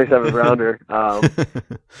 27 rounder.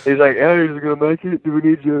 He's like, hey, is it going to make it? Do we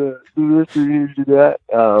need you to do this? Do we need you to do that?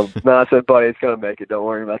 No, I said, buddy, it's going to make it. Don't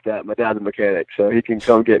worry about that. My dad's a mechanic, so he can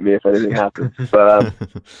come get me if anything happens. But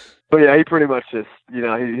yeah, he pretty much just, he's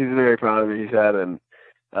very proud of me, he said, and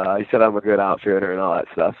he said I'm a good outfielder and all that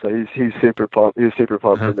stuff. So he's super pumped. He was super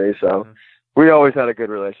pumped for me. So we always had a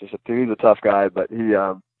good relationship too. He's a tough guy, but he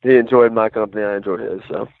enjoyed my company. I enjoyed his.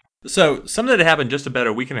 So something that happened just about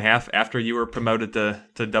a week and a half after you were promoted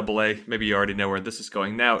to Double A. Maybe you already know where this is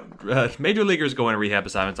going. Now, major leaguers go on rehab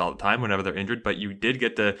assignments all the time whenever they're injured, but you did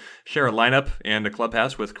get to share a lineup and a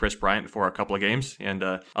clubhouse with Chris Bryant for a couple of games. And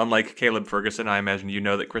unlike Caleb Ferguson, I imagine you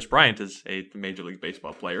know that Chris Bryant is a Major League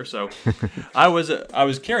Baseball player. So I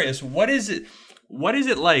was curious, what is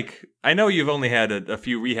it like? I know you've only had a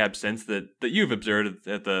few rehab stints that you've observed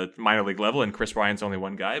at the minor league level, and Chris Bryant's only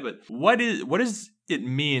one guy. But what does it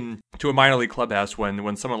mean to a minor league clubhouse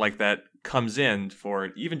when someone like that comes in for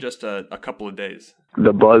even just a couple of days?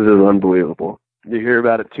 The buzz is unbelievable. You hear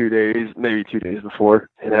about it 2 days, maybe 2 days before,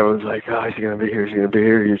 and everyone's like, oh, he's going to be here, he's going to be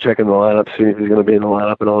here. You're checking the lineup, seeing if he's going to be in the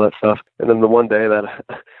lineup and all that stuff. And then the one day that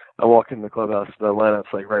I walk in the clubhouse, the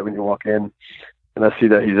lineup's like right when you walk in, and I see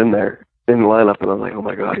that he's in there. In the lineup, and I'm like, oh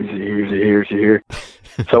my God, is he here?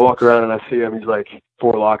 So I walk around and I see him. He's like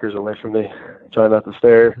 4 lockers away from me, trying not to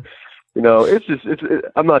stare. You know,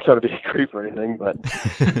 I'm not trying to be a creep or anything, but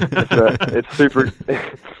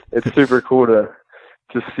it's super cool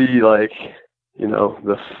to see, like, you know,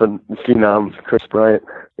 the phenom Chris Bryant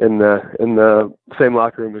in the same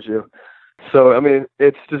locker room as you. So, I mean,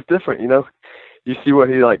 it's just different, you know. You see what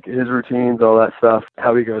he, like, his routines, all that stuff,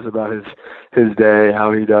 how he goes about his day,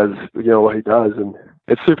 how he does, you know, what he does, and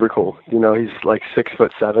it's super cool. You know, he's like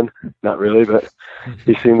 6'7", not really, but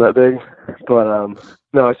he seemed that big. But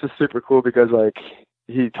no, it's just super cool because, like,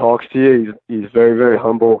 he talks to you. He's very, very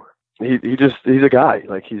humble. He's a guy.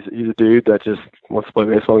 Like, he's a dude that just wants to play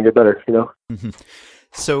baseball and get better, you know. Mm-hmm.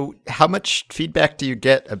 So how much feedback do you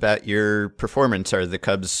get about your performance? Are the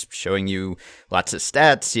Cubs showing you lots of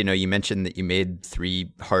stats? You know, you mentioned that you made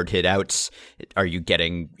 3 hard hit outs. Are you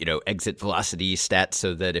getting, you know, exit velocity stats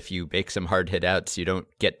so that if you make some hard hit outs, you don't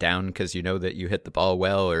get down because you know that you hit the ball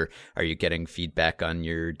well? Or are you getting feedback on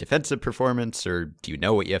your defensive performance? Or do you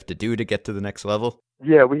know what you have to do to get to the next level?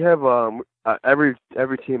 Yeah, we have every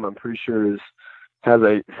team, I'm pretty sure, has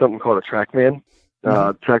something called a TrackMan.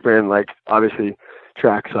 TrackMan, like, obviously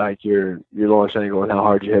tracks like your launch angle and how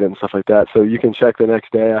hard you hit it and stuff like that. So you can check the next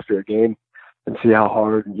day after a game and see how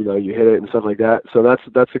hard, you know, you hit it and stuff like that. So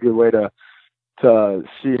that's a good way to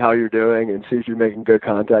see how you're doing and see if you're making good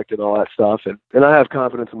contact and all that stuff. And I have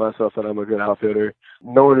confidence in myself that I'm a good outfielder.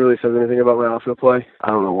 No one really says anything about my outfield play. I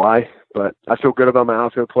don't know why, but I feel good about my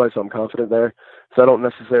outfield play, so I'm confident there. So I don't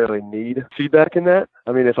necessarily need feedback in that.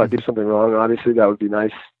 I mean, if I do something wrong, obviously that would be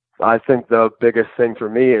nice. I think the biggest thing for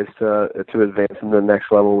me is to advance in the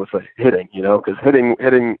next level with hitting, you know, because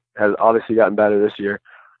hitting has obviously gotten better this year.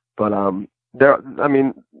 But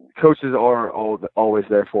coaches are always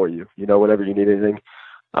there for you, you know, whenever you need anything.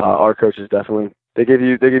 Our coaches definitely they give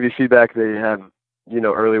you feedback. They have, you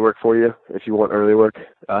know, early work for you if you want early work,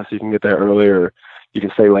 so you can get there early, or you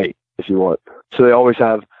can stay late if you want. So they always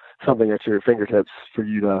have something at your fingertips for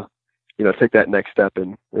you to, you know, take that next step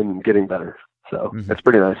in getting better. So It's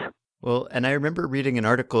pretty nice. Well, and I remember reading an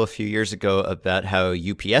article a few years ago about how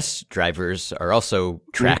UPS drivers are also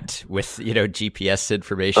tracked with, you know, GPS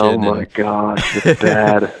information. Oh my gosh, it's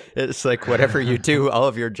bad. It's like whatever you do, all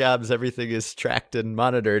of your jobs, everything is tracked and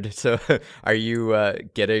monitored. So are you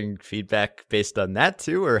getting feedback based on that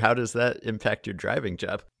too, or how does that impact your driving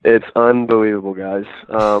job? It's unbelievable, guys.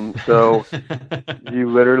 So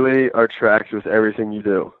you literally are tracked with everything you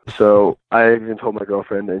do. So I even told my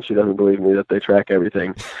girlfriend, and she doesn't believe me, that they track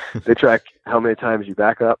everything. They track how many times you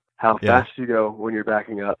back up, how fast you go when you're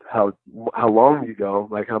backing up, how long you go,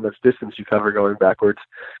 like how much distance you cover going backwards.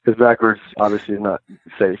 Because backwards obviously is not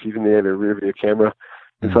safe. Even if you have a rear view camera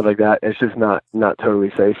and stuff like that, it's just not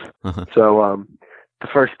totally safe. Uh-huh. So the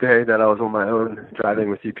first day that I was on my own driving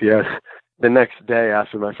with UPS, the next day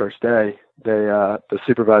after my first day, the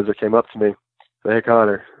supervisor came up to me, said, "Hey,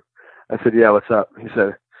 Connor." I said, "Yeah, what's up?" He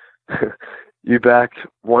said, "You backed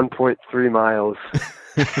 1.3 miles.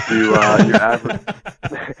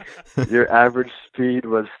 Your average speed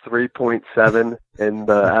was 3.7, and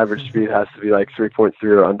the average speed has to be like 3.3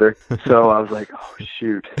 or under." So I was like, "Oh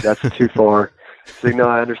shoot, that's too far." So, you know,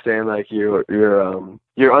 I understand, like, you're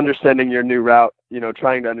understanding your new route, you know,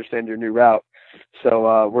 trying to understand your new route.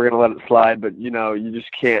 So we're gonna let it slide, but you know, you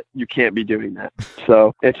can't be doing that.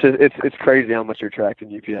 So it's crazy how much you're tracked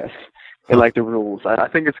in UPS and like the rules. I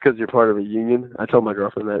think it's because you're part of a union. I told my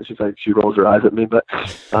girlfriend that. She's like, she rolls her eyes at me, but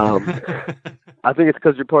I think it's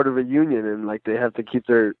because you're part of a union and like they have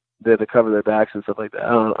to they have to cover their backs and stuff like that.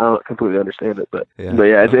 I don't completely understand it, but yeah,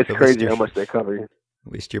 it's crazy how much they cover you.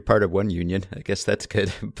 At least you're part of one union. I guess that's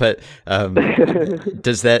good. But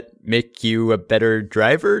does that make you a better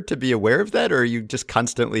driver to be aware of that? Or are you just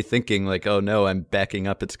constantly thinking like, oh no, I'm backing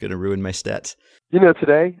up, it's going to ruin my stats? You know,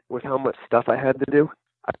 today with how much stuff I had to do,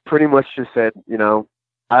 I pretty much just said, you know,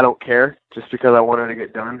 I don't care just because I wanted to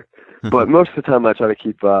get done. But most of the time I try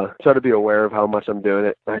to be aware of how much I'm doing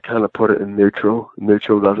it. I kind of put it in neutral.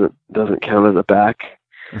 Neutral doesn't count as a back.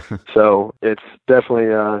 So it's definitely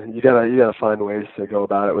you gotta find ways to go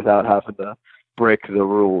about it without having to break the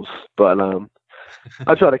rules. But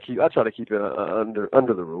I try to keep it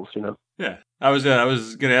under the rules, you know. Yeah, I was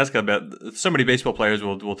gonna ask about, so many baseball players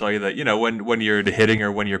will tell you that, you know, when you're hitting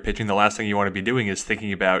or when you're pitching, the last thing you want to be doing is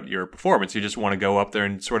thinking about your performance. You just want to go up there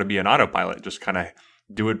and sort of be an autopilot, just kind of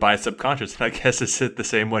do it by subconscious. And I guess it's the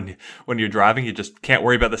same when you're driving. You just can't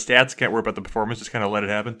worry about the stats, can't worry about the performance, just kind of let it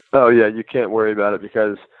happen. Oh yeah, you can't worry about it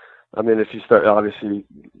because, I mean, if you start, obviously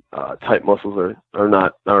tight muscles are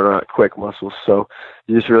not quick muscles, so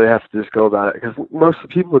you just really have to just go about it, because most of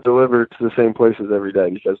the people deliver to the same places every day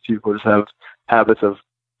because people just have habits of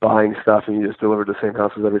buying stuff and you just deliver to the same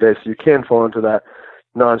houses every day. So you can fall into that,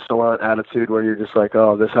 nonchalant attitude where you're just like,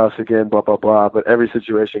 oh, this house again, blah, blah, blah. But every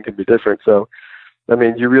situation can be different. So, I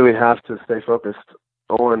mean, you really have to stay focused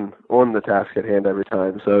on the task at hand every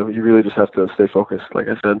time. So you really just have to stay focused, like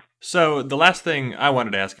I said. So the last thing I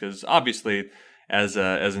wanted to ask is, obviously, as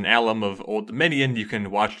an alum of Old Dominion, you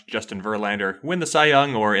can watch Justin Verlander win the Cy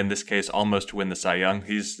Young, or in this case, almost win the Cy Young.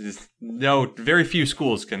 Very few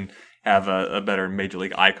schools can have a better Major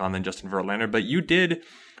League icon than Justin Verlander, but you did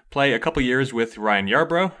play a couple years with Ryan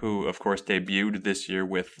Yarbrough, who, of course, debuted this year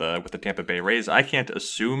with the Tampa Bay Rays. I can't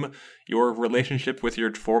assume your relationship with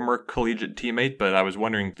your former collegiate teammate, but I was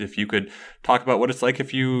wondering if you could talk about what it's like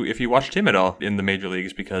if you watched him at all in the major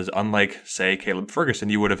leagues, because unlike, say, Caleb Ferguson,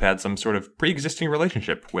 you would have had some sort of pre-existing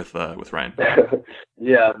relationship with Ryan.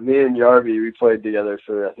 Yeah, me and Yarby, we played together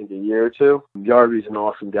for, I think, a year or two. Yarby's an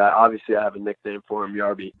awesome guy. Obviously, I have a nickname for him,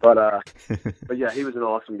 Yarby. But yeah, he was an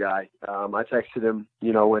awesome guy. I texted him,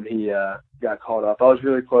 when he got called up. I was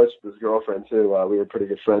really close with his girlfriend, too. We were pretty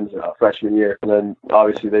good friends freshman year. And then,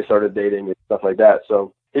 obviously, they started dating and stuff like that.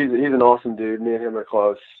 So he's an awesome dude. Me and him are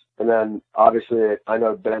close. And then, obviously, I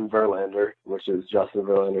know Ben Verlander, which is Justin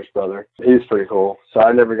Verlander's brother. He's pretty cool. So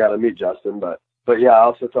I never got to meet Justin, but yeah, I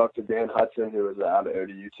also talked to Dan Hudson, who was out of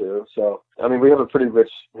ODU too. So, I mean, we have a pretty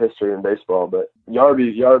rich history in baseball, but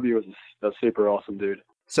Yarby was a super awesome dude.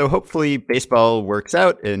 So hopefully baseball works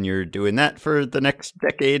out and you're doing that for the next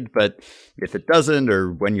decade. But if it doesn't,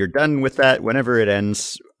 or when you're done with that, whenever it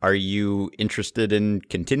ends, are you interested in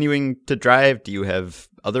continuing to drive? Do you have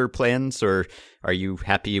other plans, or are you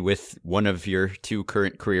happy with one of your two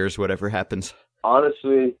current careers, whatever happens?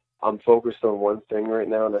 Honestly, I'm focused on one thing right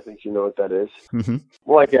now, and I think you know what that is. Mm-hmm.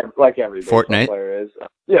 Well, like every baseball Fortnite player is.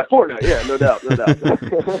 Yeah, Fortnite. Yeah, no doubt.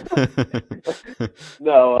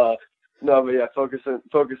 No, but yeah, focusing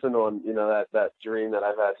on that dream that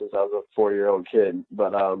I've had since I was a 4-year-old kid.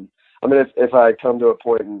 But I mean, if I come to a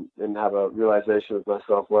point and have a realization with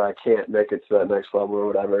myself where I can't make it to that next level or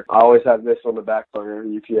whatever, I always have this on the back burner,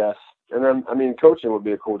 UPS. And then, I mean, coaching would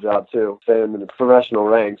be a cool job, too. Staying in the professional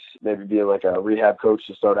ranks, maybe being like a rehab coach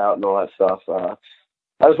to start out and all that stuff. I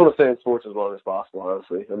just want to stay in sports as long as possible,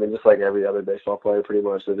 honestly. I mean, just like every other baseball player, pretty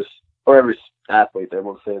much. Or every athlete, they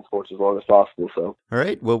want to stay in sports as long as possible. So. All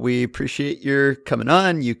right. Well, we appreciate your coming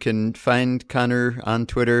on. You can find Connor on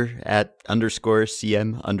Twitter at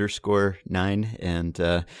 _CM_9.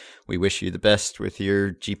 And we wish you the best with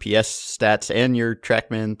your GPS stats and your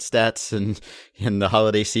TrackMan stats and in the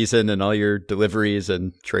holiday season and all your deliveries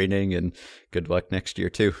and training. And good luck next year,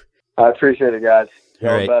 too. I appreciate it, guys. All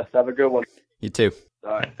right. the best. Have a good one. You too.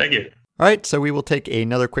 All right. Thank you. All right, so we will take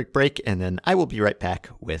another quick break, and then I will be right back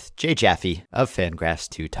with Jay Jaffe of Fangraphs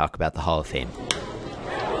to talk about the Hall of Fame.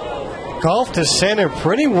 Golf to center,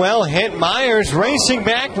 pretty well hit. Myers racing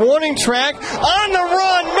back, warning track, on the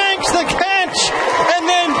run, makes the catch, and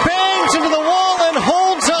then bangs into the wall and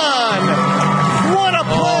holds on. What a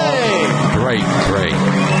play! Great.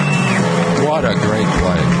 What a great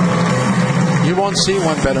play. You won't see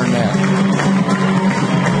one better than that.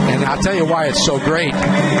 And I'll tell you why it's so great,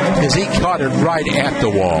 is he caught it right at the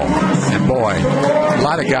wall. And boy, a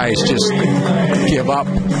lot of guys just give up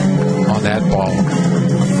on that ball.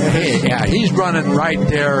 He's running right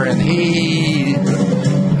there, and great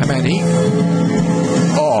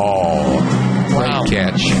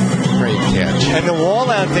catch. Great catch. And the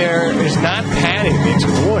wall out there is not padding, it's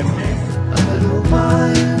wood. I don't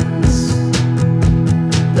mind.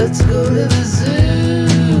 Let's go to the zoo,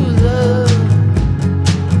 love.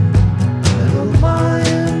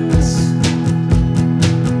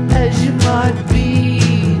 As you might be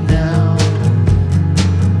now,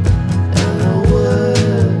 and a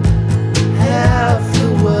word, half the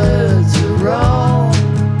words are wrong.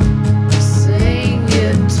 Sing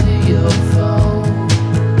into your phone,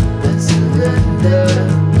 let's surrender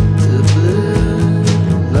to blue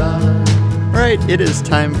love. All right, it is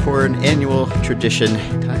time for an annual tradition.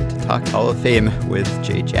 Time to talk Hall of Fame with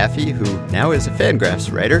Jay Jaffe, who now is a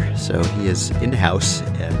Fangraphs writer, so he is in-house,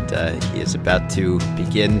 and he is about to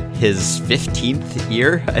begin his 15th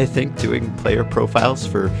year, I think, doing player profiles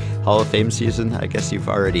for Hall of Fame season. I guess you've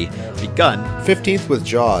already begun. 15th with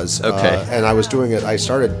Jaws. Okay. And I was doing it,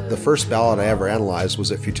 the first ballot I ever analyzed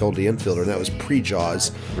was at Futility Infielder, and that was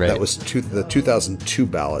pre-Jaws. Right. That was the 2002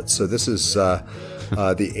 ballot. So this is the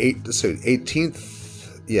 18th.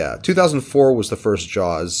 Yeah, 2004 was the first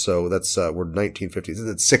Jaws, so that's we're 1950s.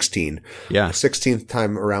 That's 16. Yeah, 16th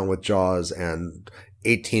time around with Jaws, and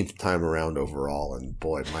 18th time around overall, and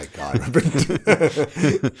boy, my God.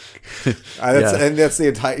 And that's the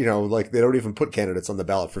entire, they don't even put candidates on the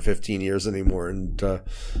ballot for 15 years anymore. And,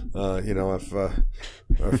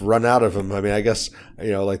 I've run out of them. I mean, I guess,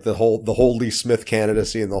 like the whole Lee Smith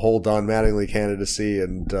candidacy and the whole Don Mattingly candidacy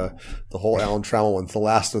and the whole Alan Trammell one, the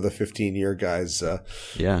last of the 15-year guys.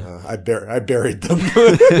 I buried them.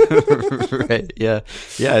 Right. Yeah.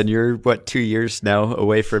 Yeah. And you're 2 years now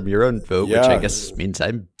away from your own vote, which I guess means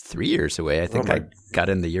I'm 3 years away. I think I got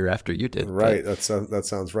in the year after you did. Right. That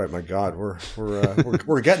sounds right. My God,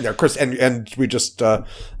 we're getting there, Chris. And we just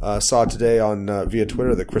saw today on via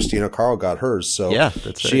Twitter that Christina Carl got hers. So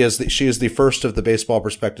that's right. She is the first of the Baseball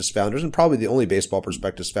Prospectus founders, and probably the only Baseball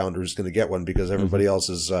Prospectus founder who's going to get one, because everybody else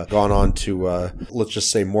has gone on to let's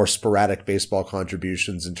just say more sporadic baseball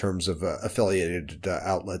contributions in terms of affiliated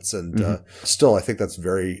outlets. And still, I think that's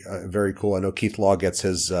very very cool. I know Keith Law gets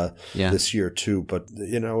his this year too, but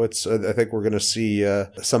I think we're going to see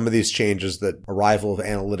some of these changes that arrival of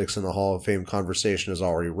analytics in the Hall of Fame conversation has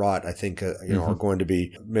already wrought. I think are going to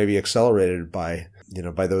be maybe accelerated by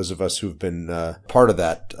those of us who've been part of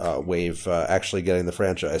that wave actually getting the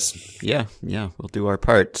franchise. Yeah, we'll do our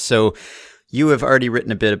part. So you have already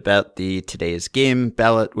written a bit about the Today's Game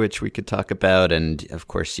ballot, which we could talk about. And of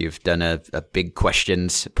course, you've done a big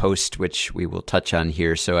questions post, which we will touch on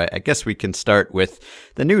here. So I guess we can start with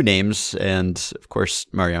the new names. And of course,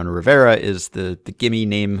 Mariano Rivera is the gimme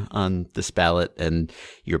name on this ballot. And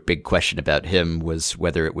your big question about him was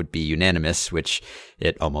whether it would be unanimous, which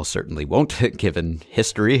it almost certainly won't, given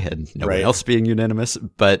history and no one else being unanimous.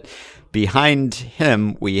 But behind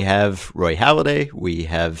him, we have Roy Halladay, we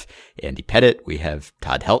have Andy Pettitte, we have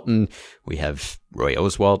Todd Helton, we have Roy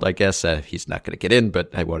Oswald, I guess. He's not going to get in, but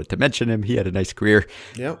I wanted to mention him. He had a nice career.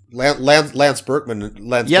 Yeah. Lance Berkman.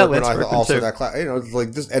 Lance Berkman also too. That class,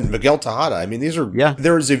 like this, and Miguel Tejada. I mean,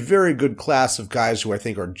 there is a very good class of guys who I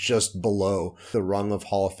think are just below the rung of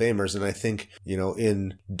Hall of Famers. And I think,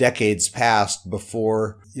 in decades past,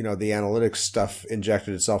 before, the analytics stuff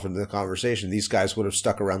injected itself into the conversation, these guys would have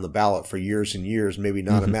stuck around the ballot for years and years, maybe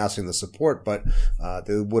not amassing the support, but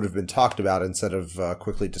they would have been talked about instead of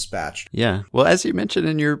quickly dispatched. Yeah. Well, as you mentioned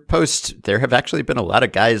in your post, there have actually been a lot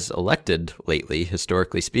of guys elected lately,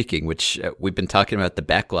 historically speaking, which we've been talking about the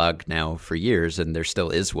backlog now for years, and there still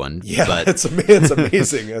is one. Yeah, but it's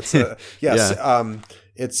amazing. It's yes. Yeah.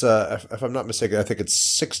 It's if I'm not mistaken, I think it's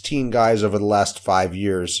 16 guys over the last 5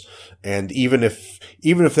 years, and even if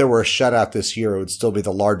there were a shutout this year, it would still be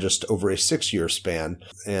the largest over a 6-year span,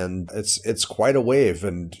 and it's quite a wave.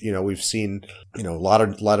 And we've seen a lot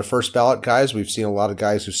of first ballot guys. We've seen a lot of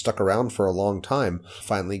guys who stuck around for a long time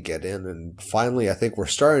finally get in, and finally I think we're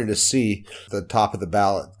starting to see the top of the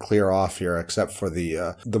ballot clear off here, except for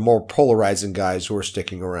the more polarizing guys who are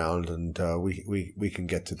sticking around, and we can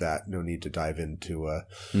get to that. No need to dive into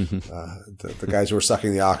the guys who are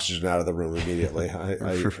sucking the oxygen out of the room immediately.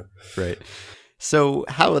 Right. So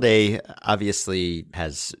Halladay obviously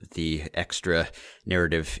has the extra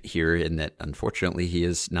narrative here in that, unfortunately, he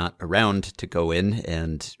is not around to go in.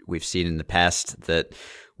 And we've seen in the past that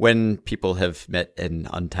when people have met an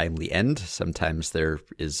untimely end, sometimes there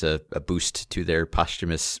is a boost to their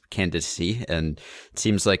posthumous candidacy. And it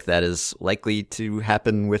seems like that is likely to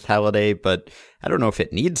happen with Halladay, but I don't know if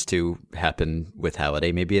it needs to happen with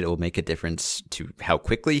Halladay. Maybe it will make a difference to how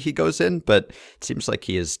quickly he goes in, but it seems like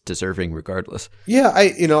he is deserving regardless. Yeah,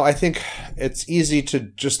 I think it's easy to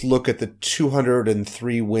just look at the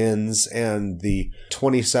 203 wins and the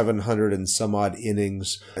 2,700 and some odd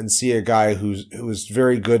innings and see a guy who was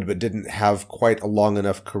very good but didn't have quite a long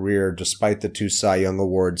enough career despite the 2 Cy Young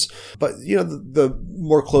awards. But the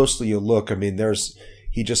more closely you look, I mean,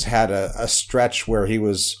 he just had a stretch where he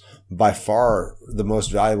was by far the most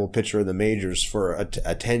valuable pitcher in the majors for a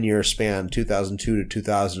 10-year span, 2002 to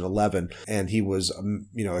 2011. And he was,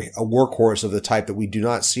 a workhorse of the type that we do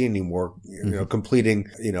not see anymore, completing,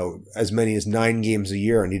 as many as 9 games a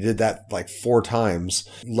year. And he did that like 4 times,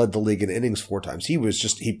 led the league in innings 4 times.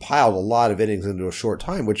 He piled a lot of innings into a short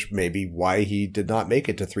time, which may be why he did not make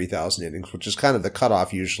it to 3,000 innings, which is kind of the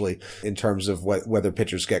cutoff usually in terms of whether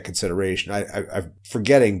pitchers get consideration. I'm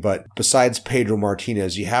forgetting, but besides Pedro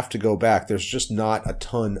Martinez, you have to go back. There's just not a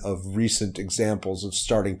ton of recent examples of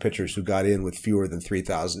starting pitchers who got in with fewer than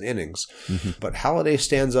 3,000 innings. But Halladay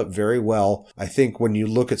stands up very well. I think when you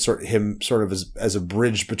look at him as a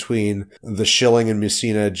bridge between the Schilling and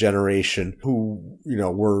Mussina generation, who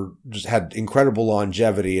were just had incredible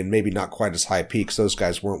longevity and maybe not quite as high peaks. Those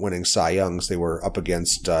guys weren't winning Cy Youngs. They were up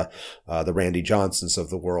against the Randy Johnsons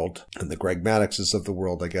of the world and the Greg Maddoxes of the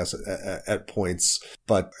world, I guess, at points.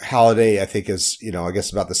 But Halladay, I think, is, I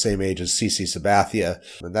guess about the same age as CC Sabathia.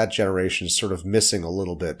 And that generation is sort of missing a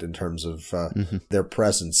little bit in terms of their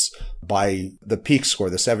presence. By the peak score,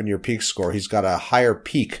 the 7-year peak score, he's got a higher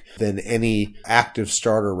peak than any active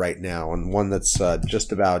starter right now, and one that's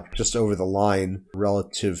just over the line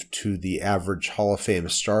relative to the average Hall of Fame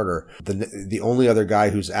starter. The only other guy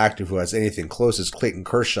who's active who has anything close is Clayton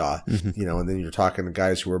Kershaw, and then you're talking to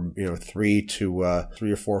guys who are 3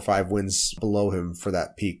 or 4 or 5 wins below him for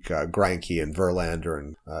that peak, Greinke and Verlander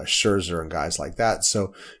and Scherzer and guys like that.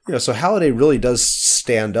 So so Halladay really does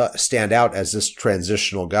stand out as this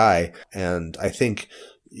transitional guy. And I think,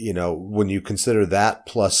 when you consider that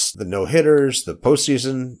plus the no-hitters, the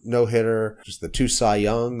postseason no-hitter, just the 2 Cy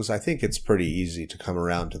Youngs, I think it's pretty easy to come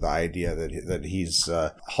around to the idea that he's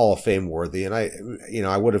Hall of Fame worthy. And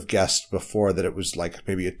I would have guessed before that it was like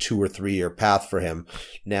maybe a 2 or 3 year path for him.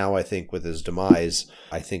 Now I think with his demise,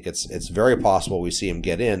 I think it's very possible we see him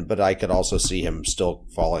get in, but I could also see him still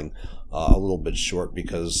falling a little bit short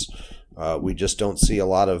because we just don't see a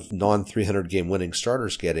lot of non-300 game winning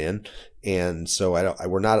starters get in. And so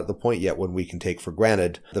we're not at the point yet when we can take for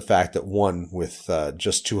granted the fact that one with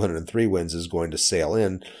just 203 wins is going to sail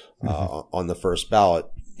in on the first ballot,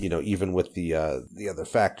 even with the other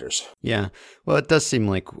factors. Yeah. Well, it does seem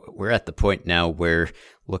like we're at the point now where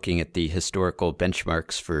looking at the historical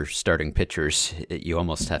benchmarks for starting pitchers, you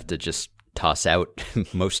almost have to just toss out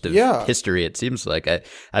most of history, it seems like.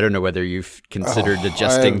 I don't know whether you've considered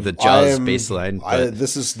adjusting the Jaws baseline. But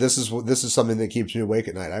this is something that keeps me awake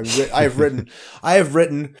at night. I have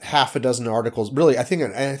written half a dozen articles. Really, I think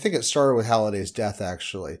it started with Halladay's death,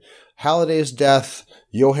 actually. Halladay's death,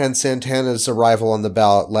 Johan Santana's arrival on the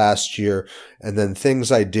ballot last year, and then things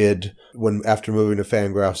I did after moving to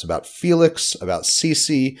Fangraphs about Felix, about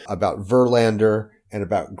CC, about Verlander, and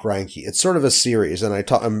about Greinke. It's sort of a series, and I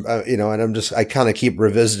kind of keep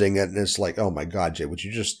revisiting it, and it's like, oh my God, Jay, would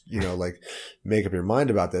you just, make up your mind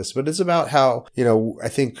about this? But it's about how, I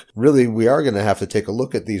think really we are going to have to take a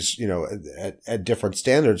look at these, at different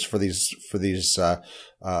standards for these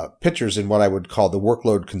pitchers in what I would call the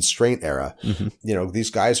workload constraint era.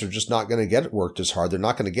 These guys are just not going to get worked as hard. They're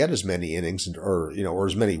not going to get as many innings or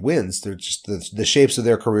as many wins. They're just the shapes of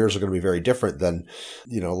their careers are going to be very different than,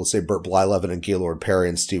 let's say Burt Blyleven and Gaylord Perry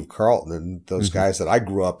and Steve Carlton and those guys that I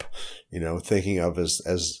grew up, thinking of as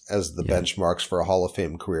the benchmarks for a Hall of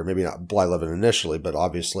Fame career. Maybe not Blyleven initially, but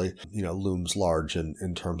obviously, looms large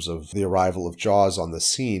in terms of the arrival of Jaws on the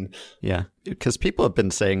scene. Yeah. Because people have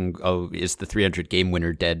been saying, oh, is the 300 game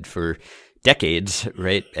winner dead for decades,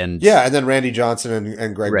 right? And then Randy Johnson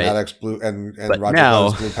and Greg Maddux blew and Roger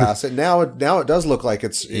Clemens blew past it. Now it does look like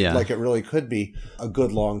like it really could be a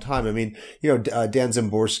good long time. I mean, Dan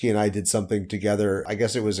Zimborski and I did something together. I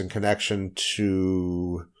guess it was in connection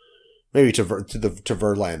to maybe to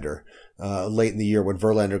Verlander. Late in the year when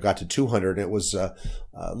Verlander got to 200, it was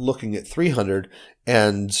looking at 300,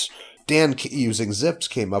 and Dan, using Zips,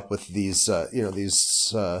 came up with these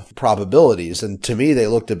probabilities, and to me they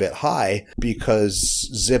looked a bit high because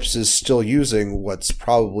Zips is still using what's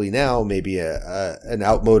probably now maybe an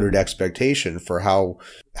outmoded expectation for how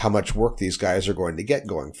much work these guys are going to get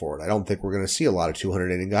going forward. I don't think we're going to see a lot of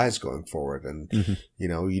 200 inning guys going forward, and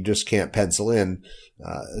you just can't pencil in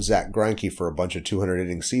Zach Greinke for a bunch of 200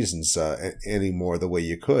 inning seasons anymore the way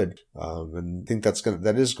you could, and I think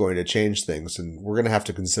that is going to change things, and we're going to have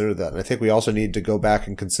to consider that. And I think we also need to go back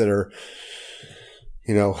and consider,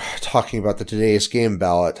 talking about the today's game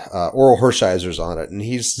ballot, Oral Hershiser's on it, and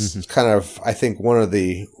he's kind of, I think, one of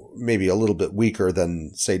the maybe a little bit weaker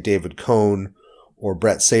than, say, David Cohn or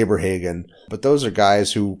Brett Saberhagen, but those are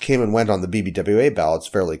guys who came and went on the BBWA ballots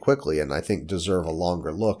fairly quickly, and I think deserve a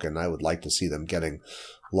longer look, and I would like to see them getting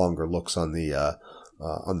longer looks on the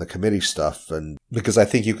committee stuff, and because I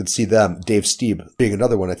think you could see them, Dave Stieb being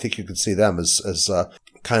another one, I think you could see them as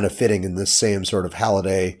kind of fitting in this same sort of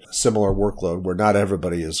Halladay similar workload where not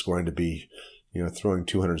everybody is going to be throwing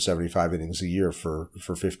 275 innings a year for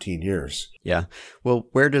 15 years. Yeah. Well,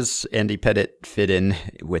 where does Andy Pettitte fit in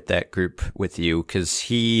with that group with you? Because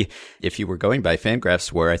if you were going by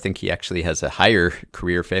Fangraphs WAR, I think he actually has a higher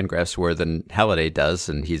career Fangraphs WAR than Halladay does,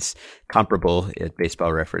 and he's comparable at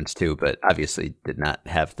Baseball Reference too, but obviously did not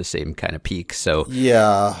have the same kind of peak. So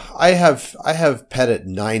yeah, I have Pettitte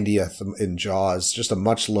 90th in Jaws, just a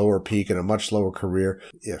much lower peak and a much lower career.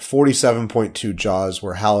 47.2 Jaws,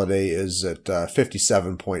 where Halladay is at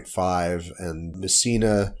 57.5, and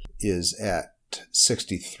Messina is at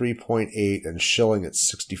 63.8, and Schilling at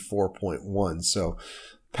 64.1. So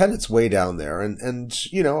Pettit's way down there, and Andy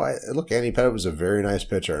Pettitte was a very nice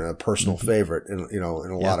pitcher and a personal favorite, in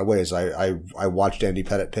a lot of ways. I watched Andy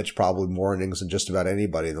Pettitte pitch probably more innings than just about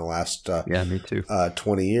anybody in the last me too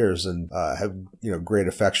 20 years, and have great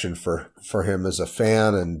affection for him as a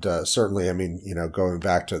fan, and certainly, going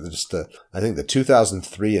back to I think the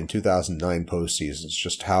 2003 and 2009 postseasons,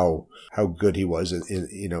 just how good he was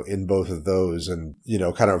in both of those, and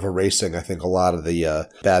kind of erasing, I think, a lot of the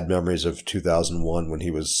bad memories of 2001 when he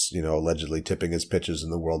was allegedly tipping his pitches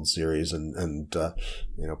in the World Series, and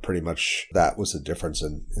pretty much that was the difference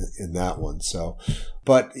in that one. So,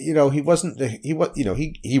 but he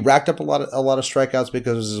racked up a lot of strikeouts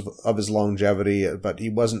because of his longevity, but he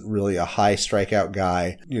wasn't really a high strikeout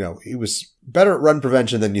guy. He was better at run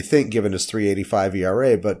prevention than you think, given his 3.85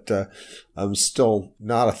 ERA, but still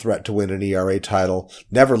not a threat to win an ERA title.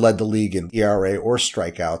 Never led the league in ERA or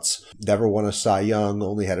strikeouts. Never won a Cy Young.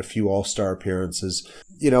 Only had a few All-Star appearances.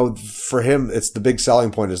 For him, it's the big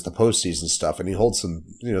selling point is the postseason stuff, and he holds some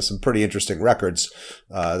pretty interesting records.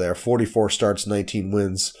 There are 44 starts, 19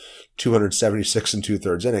 wins, 276 and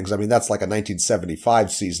 2/3 innings. I mean, that's like a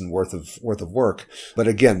 1975 season worth of work. But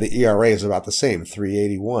again, the ERA is about the same,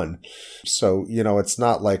 3.81. So, it's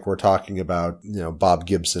not like we're talking about, Bob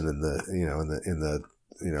Gibson in the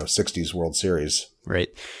 60s World Series. Right.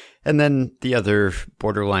 And then the other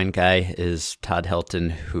borderline guy is Todd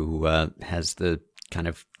Helton, who has the kind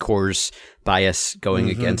of Coors bias going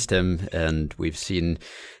against him. And we've seen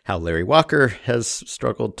how Larry Walker has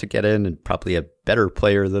struggled to get in, and probably a better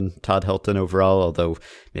player than Todd Helton overall, although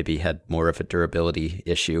maybe had more of a durability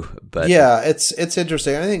issue. But yeah, it's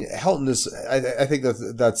interesting. I think Helton is, I think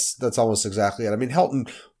that's almost exactly it. I mean, Helton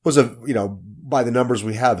was by the numbers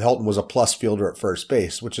we have, Helton was a plus fielder at first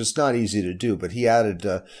base, which is not easy to do, but he added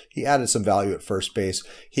some value at first base.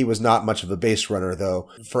 He was not much of a base runner, though.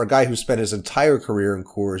 For a guy who spent his entire career in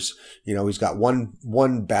Coors, he's got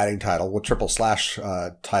one batting title, triple slash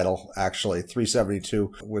title, actually,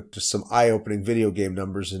 372, with just some eye-opening video game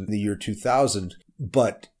numbers in the year 2000,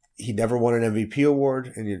 but he never won an MVP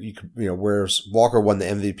award, and whereas Walker won the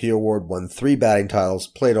MVP award, won 3 batting titles,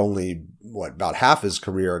 played only about half his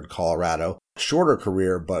career in Colorado, shorter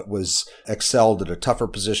career, but was excelled at a tougher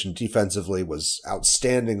position defensively, was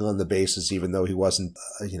outstanding on the bases, even though he wasn't,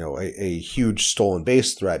 a huge stolen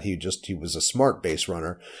base threat. He was a smart base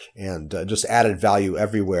runner, and just added value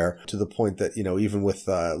everywhere, to the point that, even with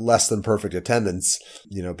less than perfect attendance,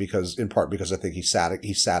 in part because I think he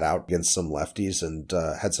sat out against some lefties and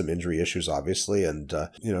had some injury issues, obviously, and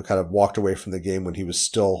kind of walked away from the game when he was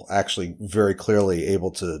still actually very clearly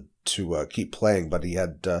able to keep playing, but he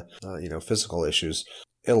had physical issues.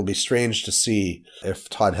 It'll be strange to see if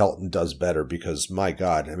Todd Helton does better, because my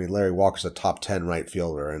God, I mean, Larry Walker's a top 10 right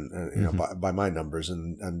fielder, and by my numbers,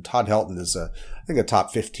 and Todd Helton is I think a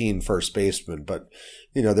top 15 first baseman, but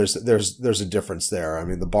there's a difference there. I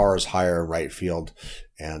mean, the bar is higher in right field,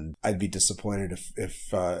 and I'd be disappointed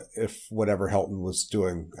if whatever Helton was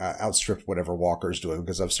doing outstripped whatever Walker's doing,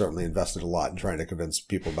 because I've certainly invested a lot in trying to convince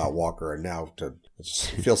people about Walker, and now it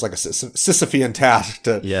just feels like a Sisyphean task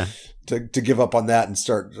to give up on that and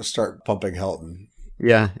start pumping Helton.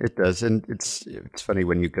 Yeah, it does. And it's funny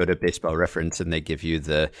when you go to Baseball Reference and they give you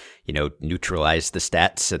the, neutralize the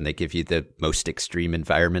stats, and they give you the most extreme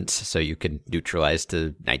environments. So you can neutralize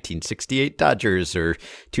to 1968 Dodgers or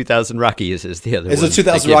 2000 Rockies is the other one. Is the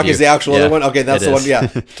 2000 Rockies the actual other one? Okay, that's the one. Yeah.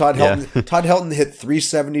 Todd Helton hit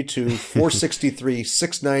 372, 463,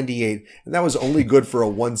 698, and that was only good for a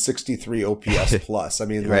 163 OPS plus. I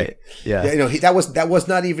mean, right. Yeah. That was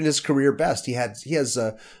not even his career best. He has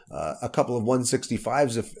a couple of 165s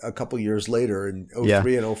a couple years later in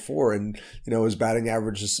 03 and 04, and his batting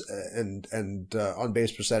averages and on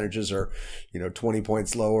base percentages are 20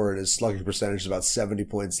 points lower, and his slugging percentage is about 70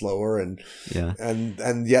 points lower, and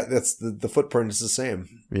yet that's the footprint is the same.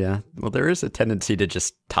 Yeah, well, there is a tendency to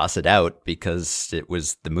just toss it out because it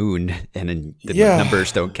was the moon and the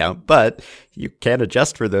numbers don't count, but you can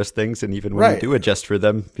adjust for those things, and even when you do adjust for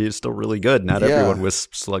them, he's still really good. Not everyone was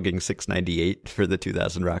slugging 698 for the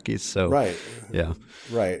 2000 Rockies, so I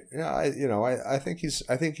think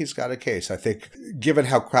he's got a case. I think, given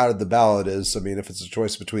how crowded the ballot is, I mean, if it's a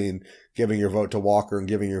choice between giving your vote to Walker and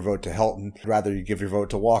giving your vote to Helton, I'd rather you give your vote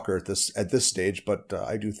to Walker at this stage. But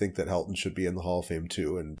I do think that Helton should be in the Hall of Fame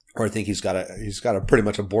too, or I think he's got a pretty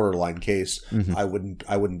much a borderline case. Mm-hmm.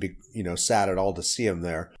 I wouldn't be sad at all to see him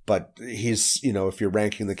there. But he's if you're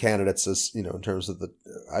ranking the candidates as in terms of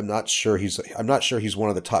I'm not sure he's one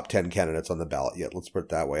of the top 10 candidates on the ballot yet. Let's put it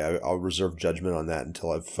that way. I'll reserve judgment on that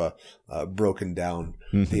until I've broken down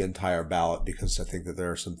the entire ballot, because I think that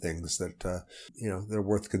there are some things that they're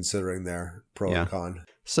worth considering there, pro and con.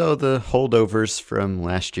 So the holdovers from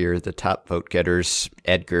last year, the top vote getters,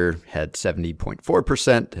 Edgar had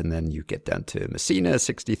 70.4%, and then you get down to Messina,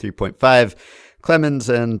 63.5%, Clemens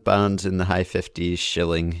and Bonds in the high 50s,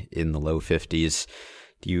 Schilling in the low 50s.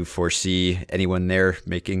 Do you foresee anyone there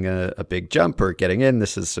making a big jump or getting in?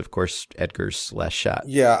 This is, of course, Edgar's last shot.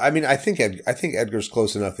 Yeah, I mean, I think Edgar's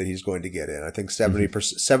close enough that he's going to get in. I think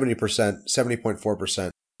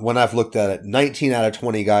 70.4%. When I've looked at it, 19 out of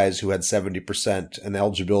 20 guys who had 70% and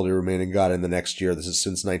eligibility remaining got in the next year. This is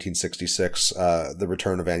since 1966, the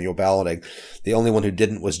return of annual balloting. The only one who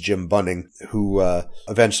didn't was Jim Bunning, who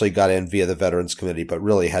eventually got in via the Veterans Committee, but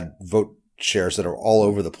really had vote shares that are all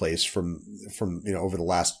over the place from over the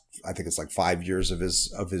last, I think it's like 5 years of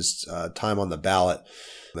his time on the ballot.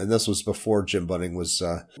 And this was before Jim Bunning was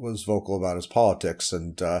vocal about his politics,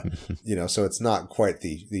 and so it's not quite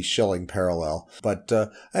the Schilling parallel. But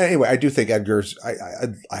anyway, I do think Edgar's.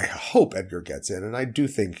 I hope Edgar gets in, and I do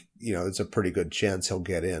think it's a pretty good chance he'll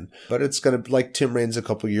get in. But it's going to, like Tim Raines a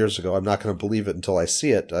couple of years ago, I'm not going to believe it until I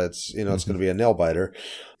see it. It's going to be a nail biter.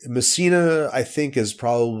 Messina, I think, is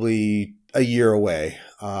probably a year away.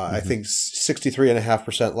 I think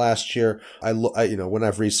 63.5% last year. When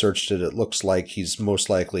I've researched it, it looks like he's most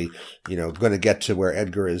likely, going to get to where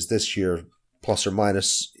Edgar is this year, plus or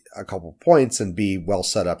minus a couple points, and be well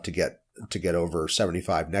set up to get over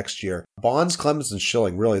 75 next year. Bonds, Clemens, and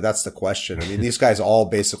Schilling, really, that's the question. I mean, these guys all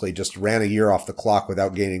basically just ran a year off the clock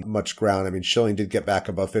without gaining much ground. I mean, Schilling did get back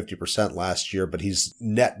above 50% last year, but he's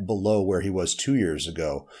net below where he was 2 years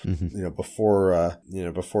ago, before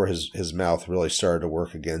his mouth really started to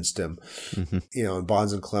work against him. And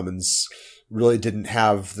Bonds and Clemens really didn't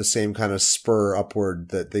have the same kind of spur upward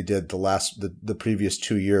that they did the previous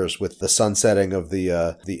 2 years, with the sunsetting of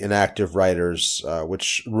the inactive writers,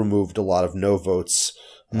 which removed a lot of no votes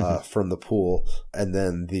from the pool, and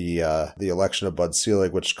then the election of Bud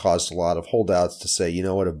Selig, which caused a lot of holdouts to say,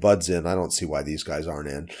 if Bud's in, I don't see why these guys aren't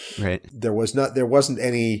in. Right. There wasn't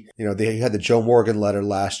any, they had the Joe Morgan letter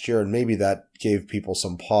last year, and maybe that gave people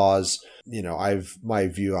some pause. My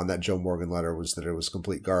view on that Joe Morgan letter was that it was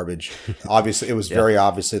complete garbage. Obviously, it was very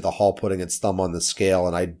obviously the Hall putting its thumb on the scale,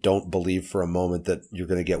 and I don't believe for a moment that you're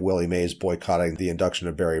going to get Willie Mays boycotting the induction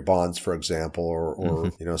of Barry Bonds, for example,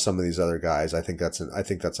 or some of these other guys. I think that's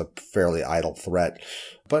a fairly idle threat.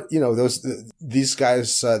 But these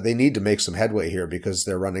guys, they need to make some headway here because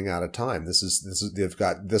they're running out of time. They've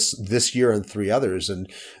got this year and 3 others, and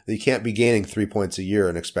you can't be gaining 3 points a year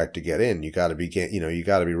and expect to get in. You got to be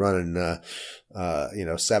running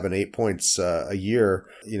 7-8 points a year,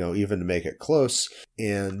 even to make it close.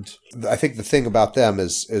 And I think the thing about them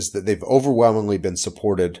is that they've overwhelmingly been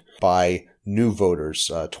supported by new voters,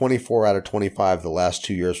 24 out of 25 the last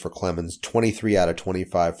 2 years for Clemens, 23 out of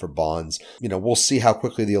 25 for Bonds. We'll see how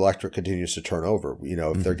quickly the electorate continues to turn over.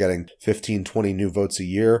 If they're getting 15, 20 new votes a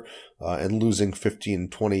year and losing 15,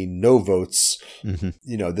 20 no votes,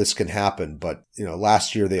 this can happen. But,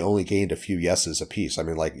 last year they only gained a few yeses apiece. I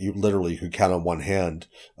mean, like, you literally could count on one hand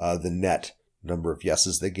the net number of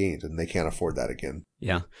yeses they gained, and they can't afford that again.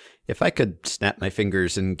 Yeah. If I could snap my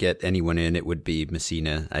fingers and get anyone in, it would be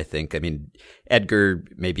Messina, I think. I mean, Edgar,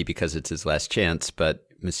 maybe because it's his last chance, but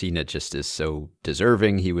Messina just is so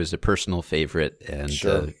deserving. He was a personal favorite and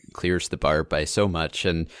clears the bar by so much.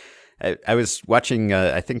 And I was watching,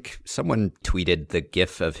 I think someone tweeted the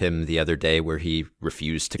GIF of him the other day where he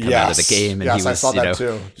refused to come out of the game, and he was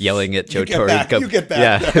yelling at Joe Torre. You get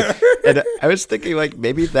back there. And I was thinking, like,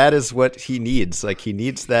 maybe that is what he needs. Like, he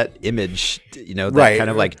needs that image, that kind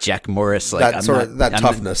of like Jack Morris, like that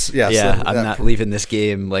toughness. I'm not leaving this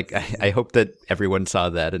game. Like, I hope that everyone saw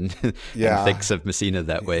that and thinks of Messina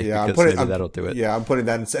that way. Yeah, because maybe that'll do it. Yeah, I'm putting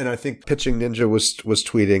that in, and I think Pitching Ninja was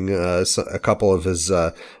tweeting a couple of his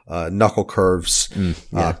knuckle curves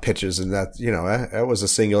pitches, and that it was a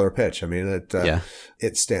singular pitch. I mean,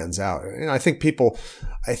 it stands out. And I think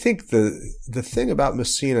the thing about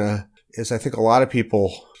Messina is, I think a lot of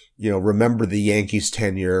people remember the Yankees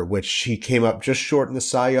tenure, which he came up just short in the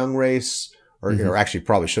Cy Young race. Or actually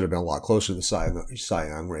probably should have been a lot closer to the Cy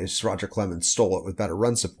Young race. Roger Clemens stole it with better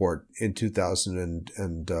run support in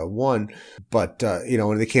 2001. But,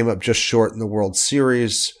 when they came up just short in the World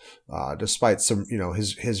Series, despite some,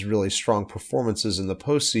 his really strong performances in the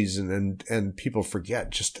postseason, and people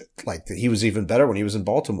forget just like that he was even better when he was in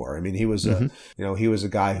Baltimore. I mean, he was he was a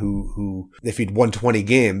guy who if he'd won 20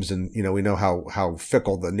 games, and we know how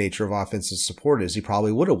fickle the nature of offensive support is, he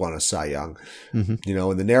probably would have won a Cy Young. And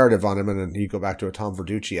the narrative on him, and you go back to a Tom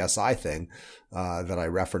Verducci SI thing that I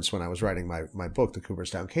referenced when I was writing my book, the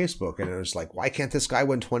Cooperstown Case book, and it was like, why can't this guy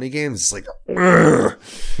win 20 games? It's like,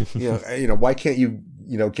 why can't you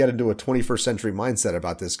get into a 21st century mindset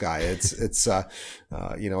about this guy. It's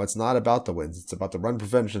not about the wins. It's about the run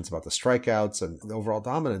prevention. It's about the strikeouts and the overall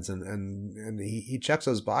dominance. And he checks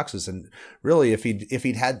those boxes. And really, if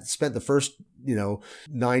he'd had spent the first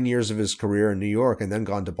 9 years of his career in New York and then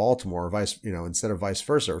gone to Baltimore, instead of vice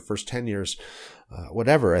versa, or first 10 years,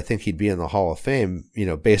 whatever, I think he'd be in the Hall of Fame,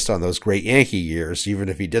 based on those great Yankee years, even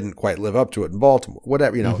if he didn't quite live up to it in Baltimore,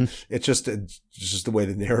 whatever, it's just the way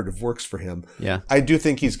the narrative works for him. Yeah. I do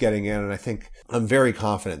think he's getting in, and I think I'm very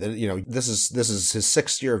confident that, this is his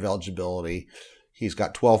 6th year of eligibility. He's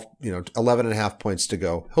got 11 and a half points to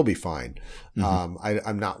go. He'll be fine.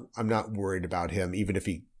 I'm not worried about him, even if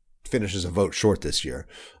he finishes a vote short this year,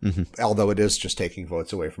 although it is just taking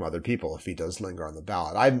votes away from other people if he does linger on the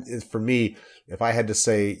ballot. For me, if I had to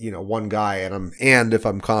say, one guy, and if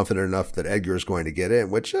I'm confident enough that Edgar is going to get in,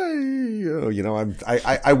 which I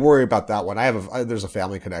worry about that one. There's a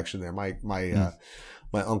family connection there.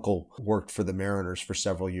 My uncle worked for the Mariners for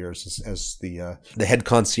several years as the head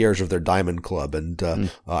concierge of their Diamond Club, and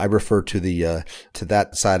I refer to to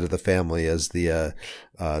that side of the family as the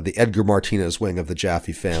Edgar Martinez wing of the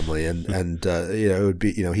Jaffe family, and it would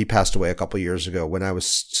be he passed away a couple of years ago when I was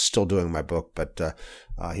still doing my book, but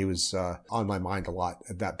he was on my mind a lot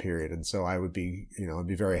at that period, and so I would be I'd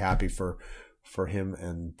be very happy for him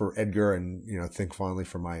and for Edgar, and think fondly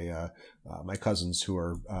for my cousins who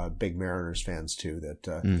are big Mariners fans too,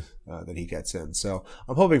 that he gets in. So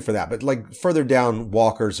I'm hoping for that. But like further down,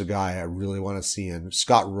 Walker's a guy I really want to see in.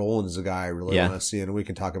 Scott Rowland is a guy I really want to see in. And we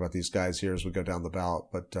can talk about these guys here as we go down the ballot.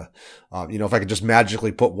 But if I could just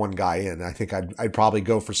magically put one guy in, I think I'd probably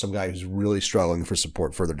go for some guy who's really struggling for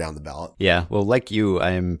support further down the ballot. Yeah, well, like you,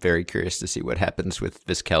 I am very curious to see what happens with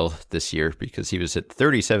Vizquel this year, because he was at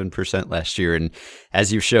 37% last year, and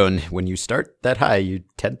as you've shown, when you start that high, you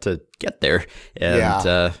tend to get there.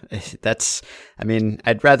 And that's,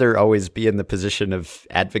 I'd rather always be in the position of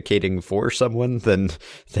advocating for someone than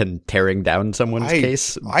tearing down someone's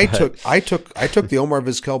case. I took the Omar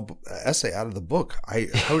Vizquel essay out of the book. I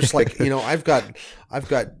was like, I've got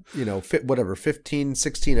 15,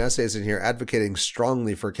 16 essays in here advocating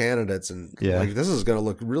strongly for candidates, and like this is going to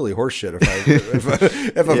look really horseshit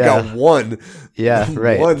if I've got one. Yeah,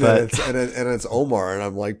 right. One and it's Omar, and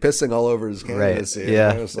I'm like pissing all over his candidacy. Right. Yeah.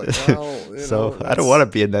 And I was like, well, I don't want to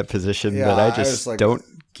be in that position, but I just don't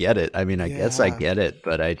get it. I guess I get it,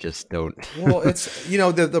 but I just don't. Well, it's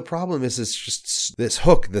the problem is it's just this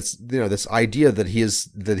hook, this idea that he is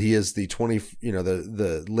the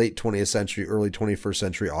the late 20th century, early 21st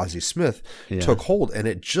century Ozzie Smith took hold, and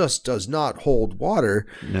it just does not hold water.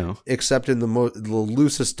 No, except in the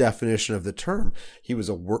loosest definition of the term. He was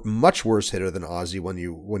a much worse hitter than Ozzie when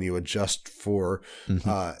you adjust for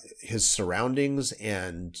his surroundings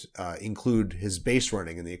and include his base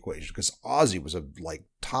running in the equation, because Ozzie was a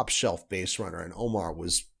top shelf base runner, and Omar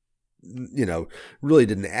was, really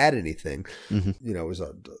didn't add anything. It was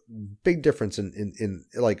a big difference in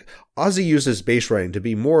like Ozzie uses base running to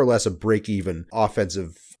be more or less a break even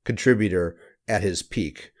offensive contributor at his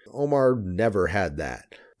peak. Omar never had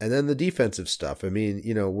that. And then the defensive stuff.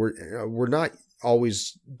 We're not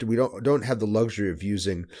always, we don't have the luxury of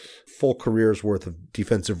using full career's worth of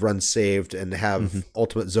defensive runs saved and have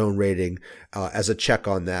ultimate zone rating as a check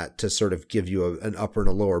on that to sort of give you an upper and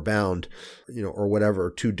a lower bound, or whatever,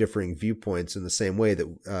 two differing viewpoints in the same way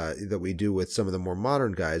that we do with some of the more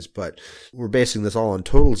modern guys. But we're basing this all on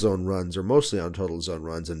total zone runs, or mostly on total zone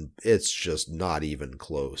runs, and it's just not even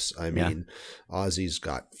close. Ozzie's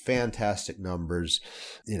got fantastic numbers,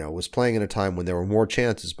 was playing in a time when there were more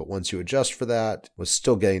chances, but once you adjust for that, was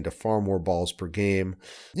still getting to far more balls per game.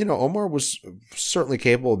 Omar was certainly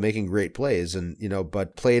capable of making great plays, and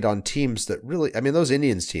but played on teams that really, those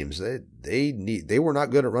Indians teams, they were not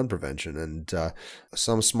good at run prevention, and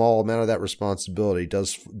some small amount of that responsibility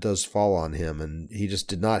does fall on him, and he just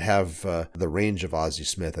did not have the range of Ozzie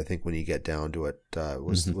Smith. I think when you get down to it,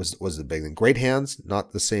 was the big thing. Great hands,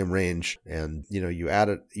 not the same range, and you add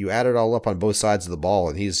it all up on both sides of the ball,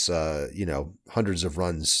 and he's hundreds of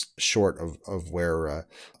runs short of where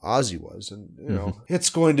Ozzie was, and it's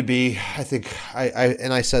going to be. I think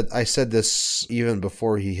I said this even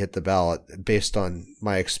before he hit the ballot, based on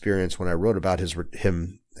my experience when I wrote about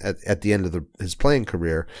him at the end of his playing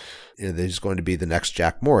career. He's going to be the next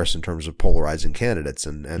Jack Morris in terms of polarizing candidates,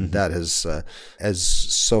 and that has, as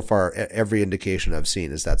so far every indication I've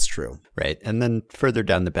seen is that's true. Right, and then further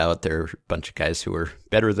down the ballot, there are a bunch of guys who are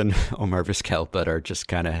better than Omar Vizquel, but are just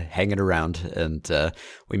kind of hanging around. And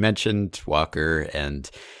we mentioned Walker, and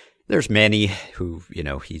there's Manny, who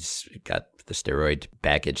he's got the steroid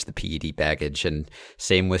baggage, the PED baggage, and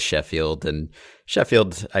same with Sheffield. And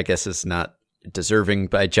Sheffield, I guess, is not deserving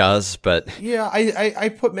by Jaws, but yeah, I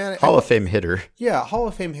put Manning Hall of Fame hitter. Yeah, Hall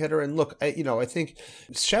of Fame hitter. And look, I think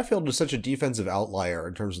Sheffield was such a defensive outlier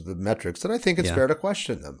in terms of the metrics that I think it's fair to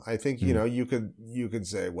question them. I think you could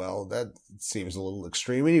say, well, that seems a little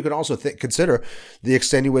extreme, and you could also consider the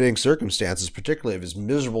extenuating circumstances, particularly of his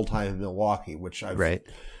miserable time in Milwaukee, which I've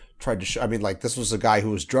tried to show. I mean, like, this was a guy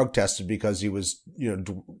who was drug tested because he was,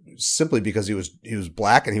 simply because he was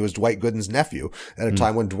black and he was Dwight Gooden's nephew at a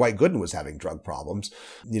time when Dwight Gooden was having drug problems.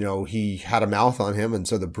 He had a mouth on him, and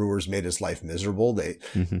so the Brewers made his life miserable.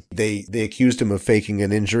 They accused him of faking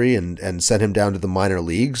an injury and sent him down to the minor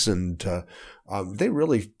leagues, and they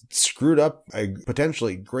really screwed up a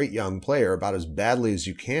potentially great young player about as badly as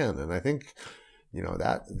you can. And I think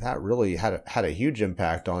that really had a huge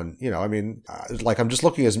impact on, like, I'm just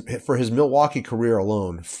looking for his Milwaukee career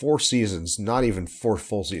alone, 4 seasons, not even 4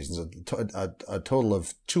 full seasons, a total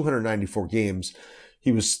of 294 games.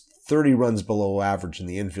 He was 30 runs below average in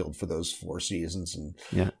the infield for those 4 seasons. And,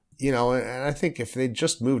 and I think if they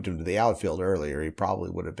just moved him to the outfield earlier, he probably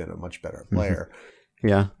would have been a much better player.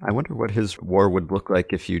 Yeah, I wonder what his WAR would look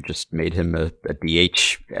like if you just made him a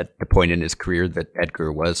DH at the point in his career that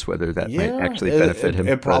Edgar was. Whether that might actually benefit him.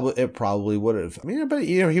 It probably would have. I mean, but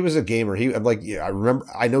he was a gamer.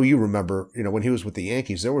 I know you remember. When he was with the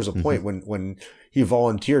Yankees, there was a point when he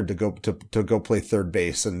volunteered to go play third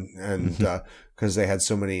base, and because they had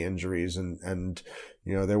so many injuries, and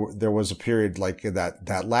there was a period like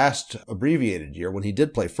that last abbreviated year when he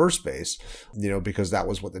did play first base, because that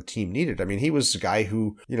was what the team needed. I mean, he was a guy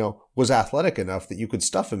who, was athletic enough that you could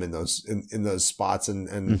stuff him in those spots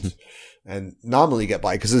and nominally get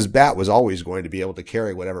by, because his bat was always going to be able to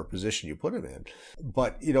carry whatever position you put him in.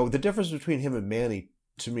 But, the difference between him and Manny,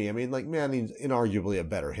 to me, I mean, like, Manny's inarguably a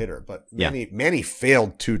better hitter, but Manny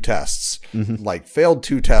failed 2 tests, failed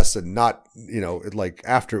 2 tests and not,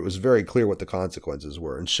 after it was very clear what the consequences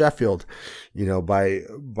were. And Sheffield, by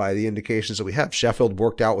the indications that we have, Sheffield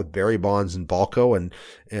worked out with Barry Bonds and Balco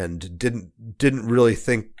and didn't really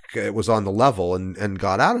think it was on the level and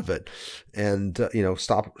got out of it and,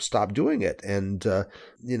 stopped doing it. And,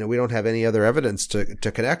 we don't have any other evidence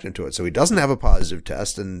to connect him to it. So he doesn't have a positive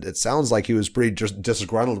test. And it sounds like he was pretty just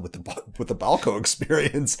disgruntled with the Balco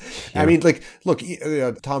experience. Yeah. I mean, like, look,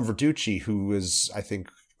 Tom Verducci, who is, I think,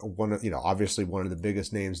 obviously one of the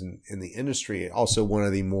biggest names in the industry, also one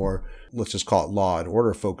of the more, let's just call it law and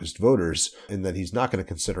order focused voters, in that he's not going to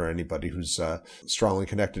consider anybody who's strongly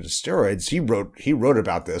connected to steroids. He wrote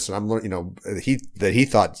about this, and I'm learning, he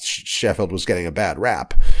thought Sheffield was getting a bad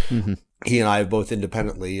rap. Mm-hmm. He and I have both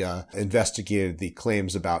independently investigated the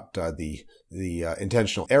claims about the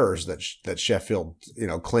intentional errors that Sheffield,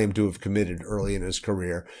 claimed to have committed early in his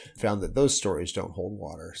career, found that those stories don't hold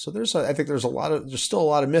water. So I think there's still a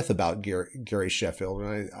lot of myth about Gary Sheffield.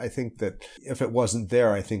 And I think that if it wasn't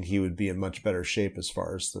there, I think he would be in much better shape as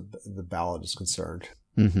far as the ballot is concerned.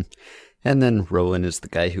 Mm-hmm. And then Rolen is the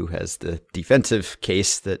guy who has the defensive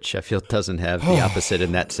case that Sheffield doesn't have, the opposite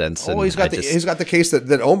in that sense. And he's got the case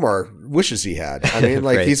that Omar wishes he had. I mean,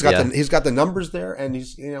 like, right, he's got the numbers there, and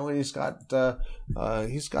he's got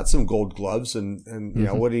some Gold Gloves, and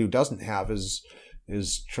mm-hmm. What he doesn't have is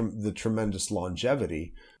the tremendous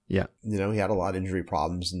longevity. Yeah. He had a lot of injury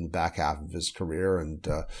problems in the back half of his career, and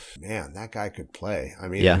man, that guy could play. I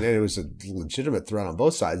mean, and it was a legitimate threat on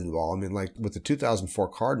both sides of the ball. I mean, like, with the 2004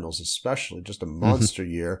 Cardinals, especially, just a monster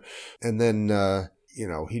mm-hmm. year. And then,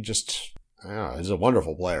 he just, he's a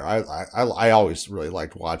wonderful player. I always really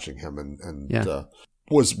liked watching him, and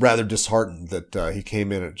was rather disheartened that he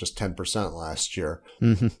came in at just 10% last year.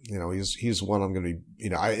 Mm-hmm. He's one I'm going to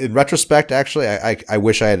be, in retrospect, actually, I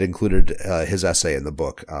wish I had included his essay in the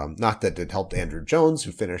book. Not that it helped Andrew Jones,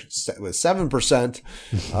 who finished with 7%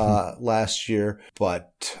 last year,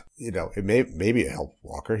 but it maybe it helped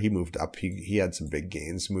Walker. He moved up. He had some big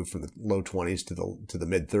gains, moved from the low 20s to the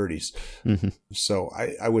mid 30s. Mm-hmm. So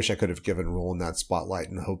I wish I could have given Rolen that spotlight,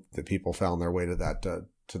 and hope that people found their way to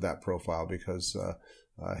that profile, because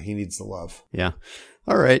he needs the love. Yeah.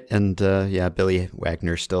 All right. And Billy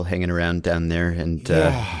Wagner still hanging around down there, and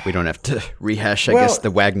we don't have to rehash, I guess,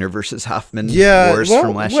 the Wagner versus Hoffman wars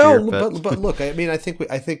from last year. But look, I mean, I think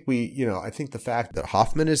the fact that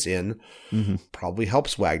Hoffman is in mm-hmm. probably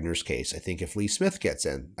helps Wagner's case. I think if Lee Smith gets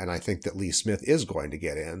in, and I think that Lee Smith is going to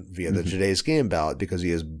get in via the today's game ballot, because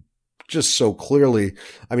he is just so clearly,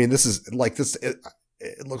 I mean, this is like this.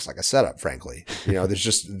 It looks like a setup, frankly. There's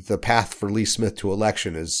just the path for Lee Smith to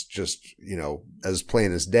election is just, as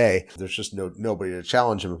plain as day. There's just nobody to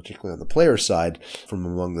challenge him, particularly on the player side, from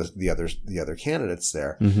among the other candidates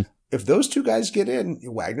there. Mm-hmm. if those two guys get in,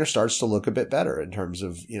 Wagner starts to look a bit better in terms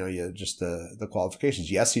of, just the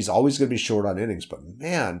qualifications. Yes, he's always going to be short on innings, but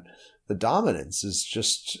man, the dominance is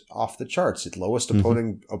just off the charts. It's lowest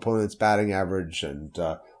opponent's batting average and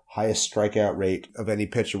highest strikeout rate of any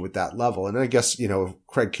pitcher with that level. And I guess, if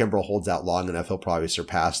Craig Kimbrell holds out long enough, he'll probably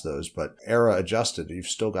surpass those. But era adjusted, you've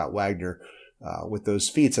still got Wagner with those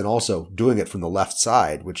feats, and also doing it from the left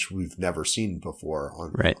side, which we've never seen before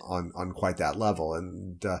on quite that level.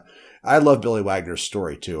 And I love Billy Wagner's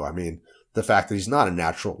story too. I mean, the fact that he's not a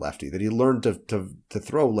natural lefty, that he learned to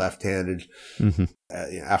throw left-handed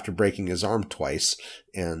after breaking his arm twice,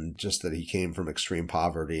 and just that he came from extreme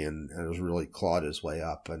poverty and has really clawed his way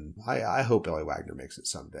up. And I hope Billy Wagner makes it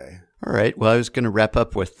someday. All right. Well, I was going to wrap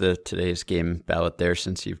up with the today's game ballot there,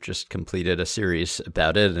 since you've just completed a series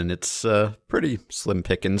about it, and it's pretty slim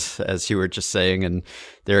pickings, as you were just saying. And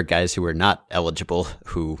there are guys who are not eligible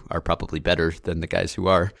who are probably better than the guys who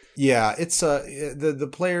are. Yeah, it's the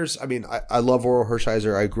players. I mean, I love Orel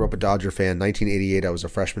Hershiser. I grew up a Dodger fan. 1988, I was a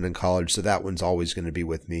freshman in college, so that one's always going to be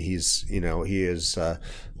with me. He is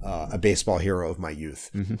a baseball hero of my youth.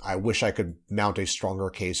 I wish I could mount a stronger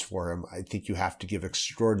case for him. I think you have to give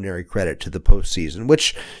extraordinary credit to the postseason,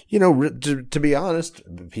 which, to be honest,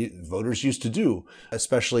 voters used to do,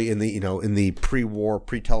 especially in the pre-war,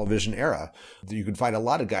 pre-television era. You could find a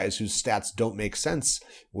lot of guys whose stats don't make sense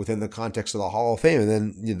within the context of the Hall of Fame.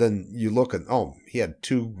 And then you look at, he had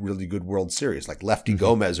two really good World Series, like Lefty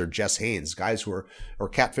Gomez or Jess Haynes, guys who are, or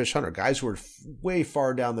Catfish Hunter, guys who are way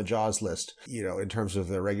far down the Jaws list, in terms of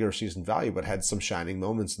their regular season value, but had some shining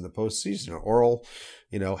moments in the postseason. Orel,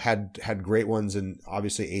 had great ones in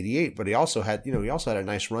obviously 88, but he also had a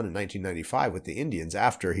nice run in 1995 with the Indians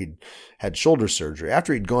after he'd had shoulder surgery,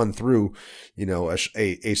 after he'd gone through,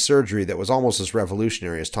 a surgery that was almost as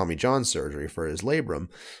revolutionary as Tommy John surgery for his labrum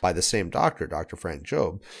by the same doctor, Dr. Frank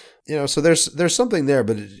Jobe. So there's something there,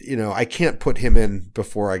 but I can't put him in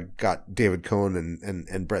before I got David Cohn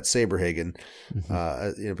and Brett Saberhagen,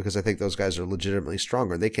 because I think those guys are legitimately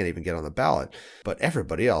stronger and they can't even get on the ballot. But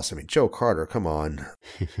everybody else, I mean, Joe Carter, come on,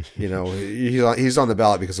 he's on the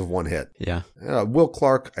ballot because of one hit. Yeah. Will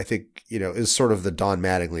Clark, I think, is sort of the Don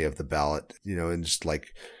Mattingly of the ballot, and just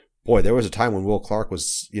like, boy, there was a time when Will Clark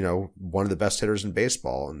was, one of the best hitters in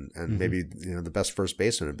baseball and maybe, the best first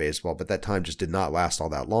baseman in baseball, but that time just did not last all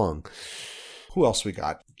that long. Who else we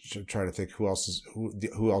got? I'm trying to think who else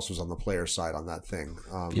was on the player side on that thing.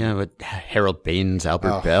 But Harold Baines,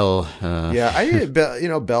 Albert Bell.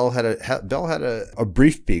 Bell had a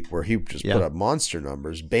brief peak where he just put up monster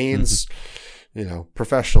numbers. Baines,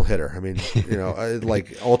 professional hitter. I mean,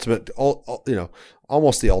 like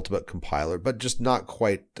almost the ultimate compiler, but just not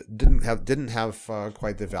quite. Didn't have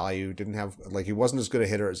quite the value. He wasn't as good a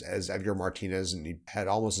hitter as Edgar Martinez, and he had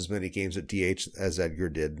almost as many games at DH as Edgar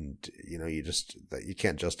did. And you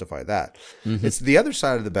can't justify that. It's the other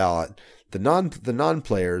side of the ballot. The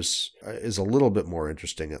non-players is a little bit more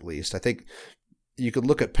interesting, at least. I think you could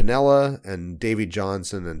look at Piniella and Davey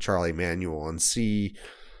Johnson and Charlie Manuel and see.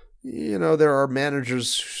 There are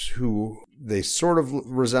managers who they sort of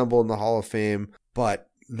resemble in the Hall of Fame, but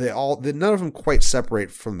none of them quite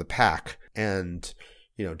separate from the pack. And,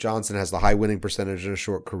 Johnson has the high winning percentage in a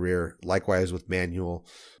short career. Likewise with Manuel.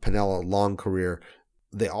 Piniella, long career.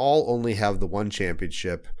 They all only have the one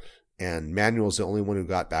championship, and Manuel's the only one who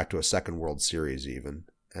got back to a second World Series even.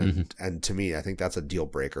 And to me, I think that's a deal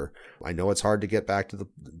breaker. I know it's hard to get back to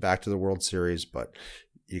the World Series, but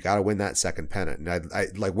you got to win that second pennant. And I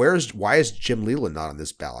like, why is Jim Leyland not on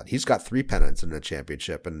this ballot? He's got 3 pennants in a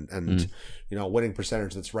championship and winning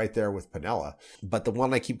percentage that's right there with Piniella. But the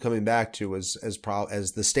one I keep coming back to as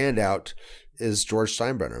the standout is George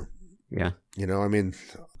Steinbrenner. Yeah. I mean,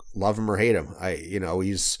 love him or hate him.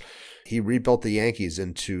 He rebuilt the Yankees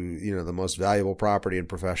into, the most valuable property in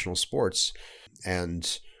professional sports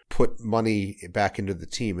and put money back into the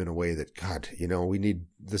team in a way that, God, we need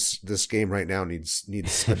this game right now needs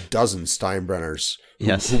a dozen Steinbrenners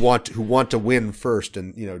who want to win first,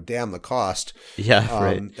 and damn the cost. Yeah,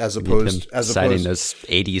 right. As opposed signing those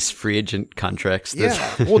 80s free agent contracts.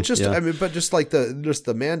 Well, just like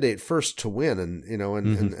the mandate first to win,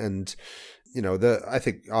 and I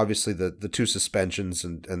think obviously the 2 suspensions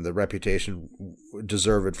and the reputation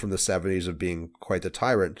deserved from the 70s of being quite the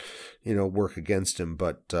tyrant, work against him.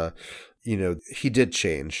 But, he did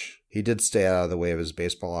change. He did stay out of the way of his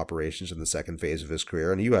baseball operations in the second phase of his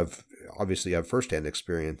career. And you have firsthand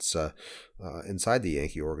experience inside the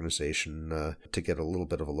Yankee organization to get a little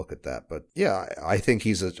bit of a look at that. But yeah, I think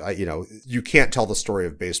he's you can't tell the story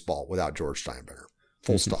of baseball without George Steinbrenner.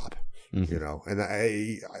 Full stop. you know, and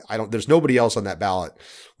I don't, there's nobody else on that ballot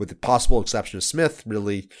with the possible exception of Smith,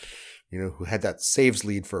 really, you know, who had that saves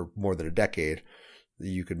lead for more than a decade.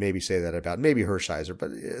 You could maybe say that about maybe Hershiser,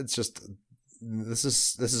 but it's just, this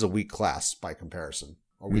is a weak class by comparison,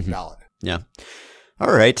 a weak ballot. Yeah.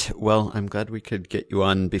 All right. Well, I'm glad we could get you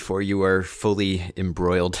on before you are fully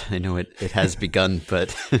embroiled. I know it has begun,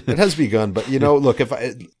 but it has begun. But you know, look, if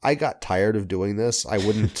I got tired of doing this, I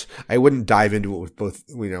wouldn't dive into it with both,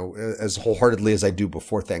 you know, as wholeheartedly as I do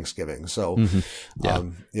before Thanksgiving. So,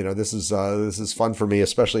 you know, this is fun for me,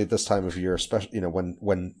 especially at this time of year, especially, you know,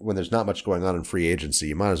 when there's not much going on in free agency.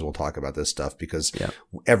 You might as well talk about this stuff because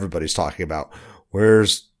everybody's talking about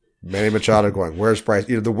where's Manny Machado going, where's Bryce?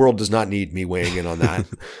 You know, the world does not need me weighing in on that.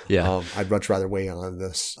 I'd much rather weigh in on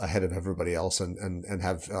this ahead of everybody else and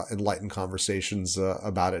have enlightened conversations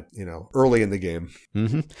about it, you know, early in the game.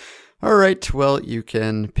 All right. Well, you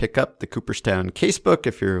can pick up the Cooperstown Casebook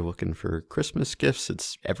if you're looking for Christmas gifts.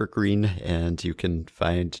 It's evergreen, and you can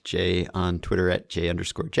find Jay on Twitter at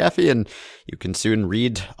J_Jaffe, and you can soon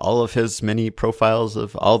read all of his many profiles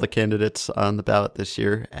of all the candidates on the ballot this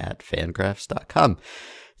year at Fangraphs.com.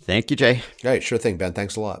 Thank you, Jay. All right, sure thing, Ben.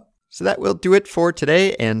 Thanks a lot. So that will do it for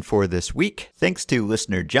today and for this week. Thanks to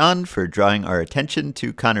listener John for drawing our attention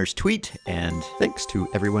to Connor's tweet, and thanks to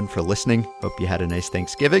everyone for listening. Hope you had a nice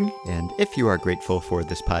Thanksgiving, and if you are grateful for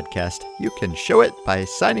this podcast, you can show it by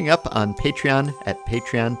signing up on Patreon at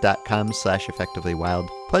patreon.com/effectivelywild,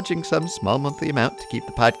 pledging some small monthly amount to keep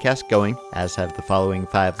the podcast going, as have the following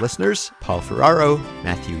 5 listeners: Paul Ferraro,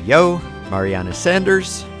 Matthew Yo, Mariana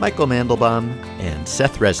Sanders, Michael Mandelbaum, and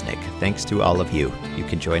Seth Resnick. Thanks to all of you. You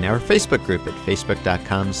can join our Facebook group at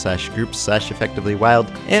facebook.com/groups/effectivelywild,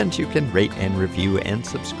 and you can rate and review and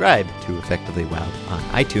subscribe to Effectively Wild on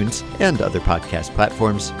iTunes and other podcast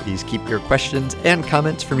platforms. Please keep your questions and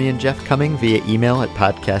comments for me and Jeff coming via email at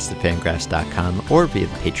podcast@fangraphs.com or via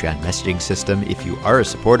the Patreon messaging system if you are a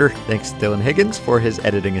supporter. Thanks to Dylan Higgins for his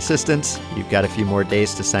editing assistance. You've got a few more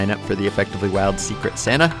days to sign up for the Effectively Wild Secret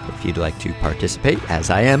Santa. If you'd like to participate, as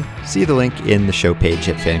I am, see the link in the show page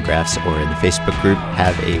at Fangraphs or in the Facebook group.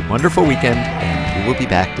 Have a wonderful weekend, and we will be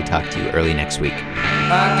back to talk to you early next week.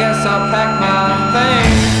 I guess I'll pack my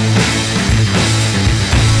things.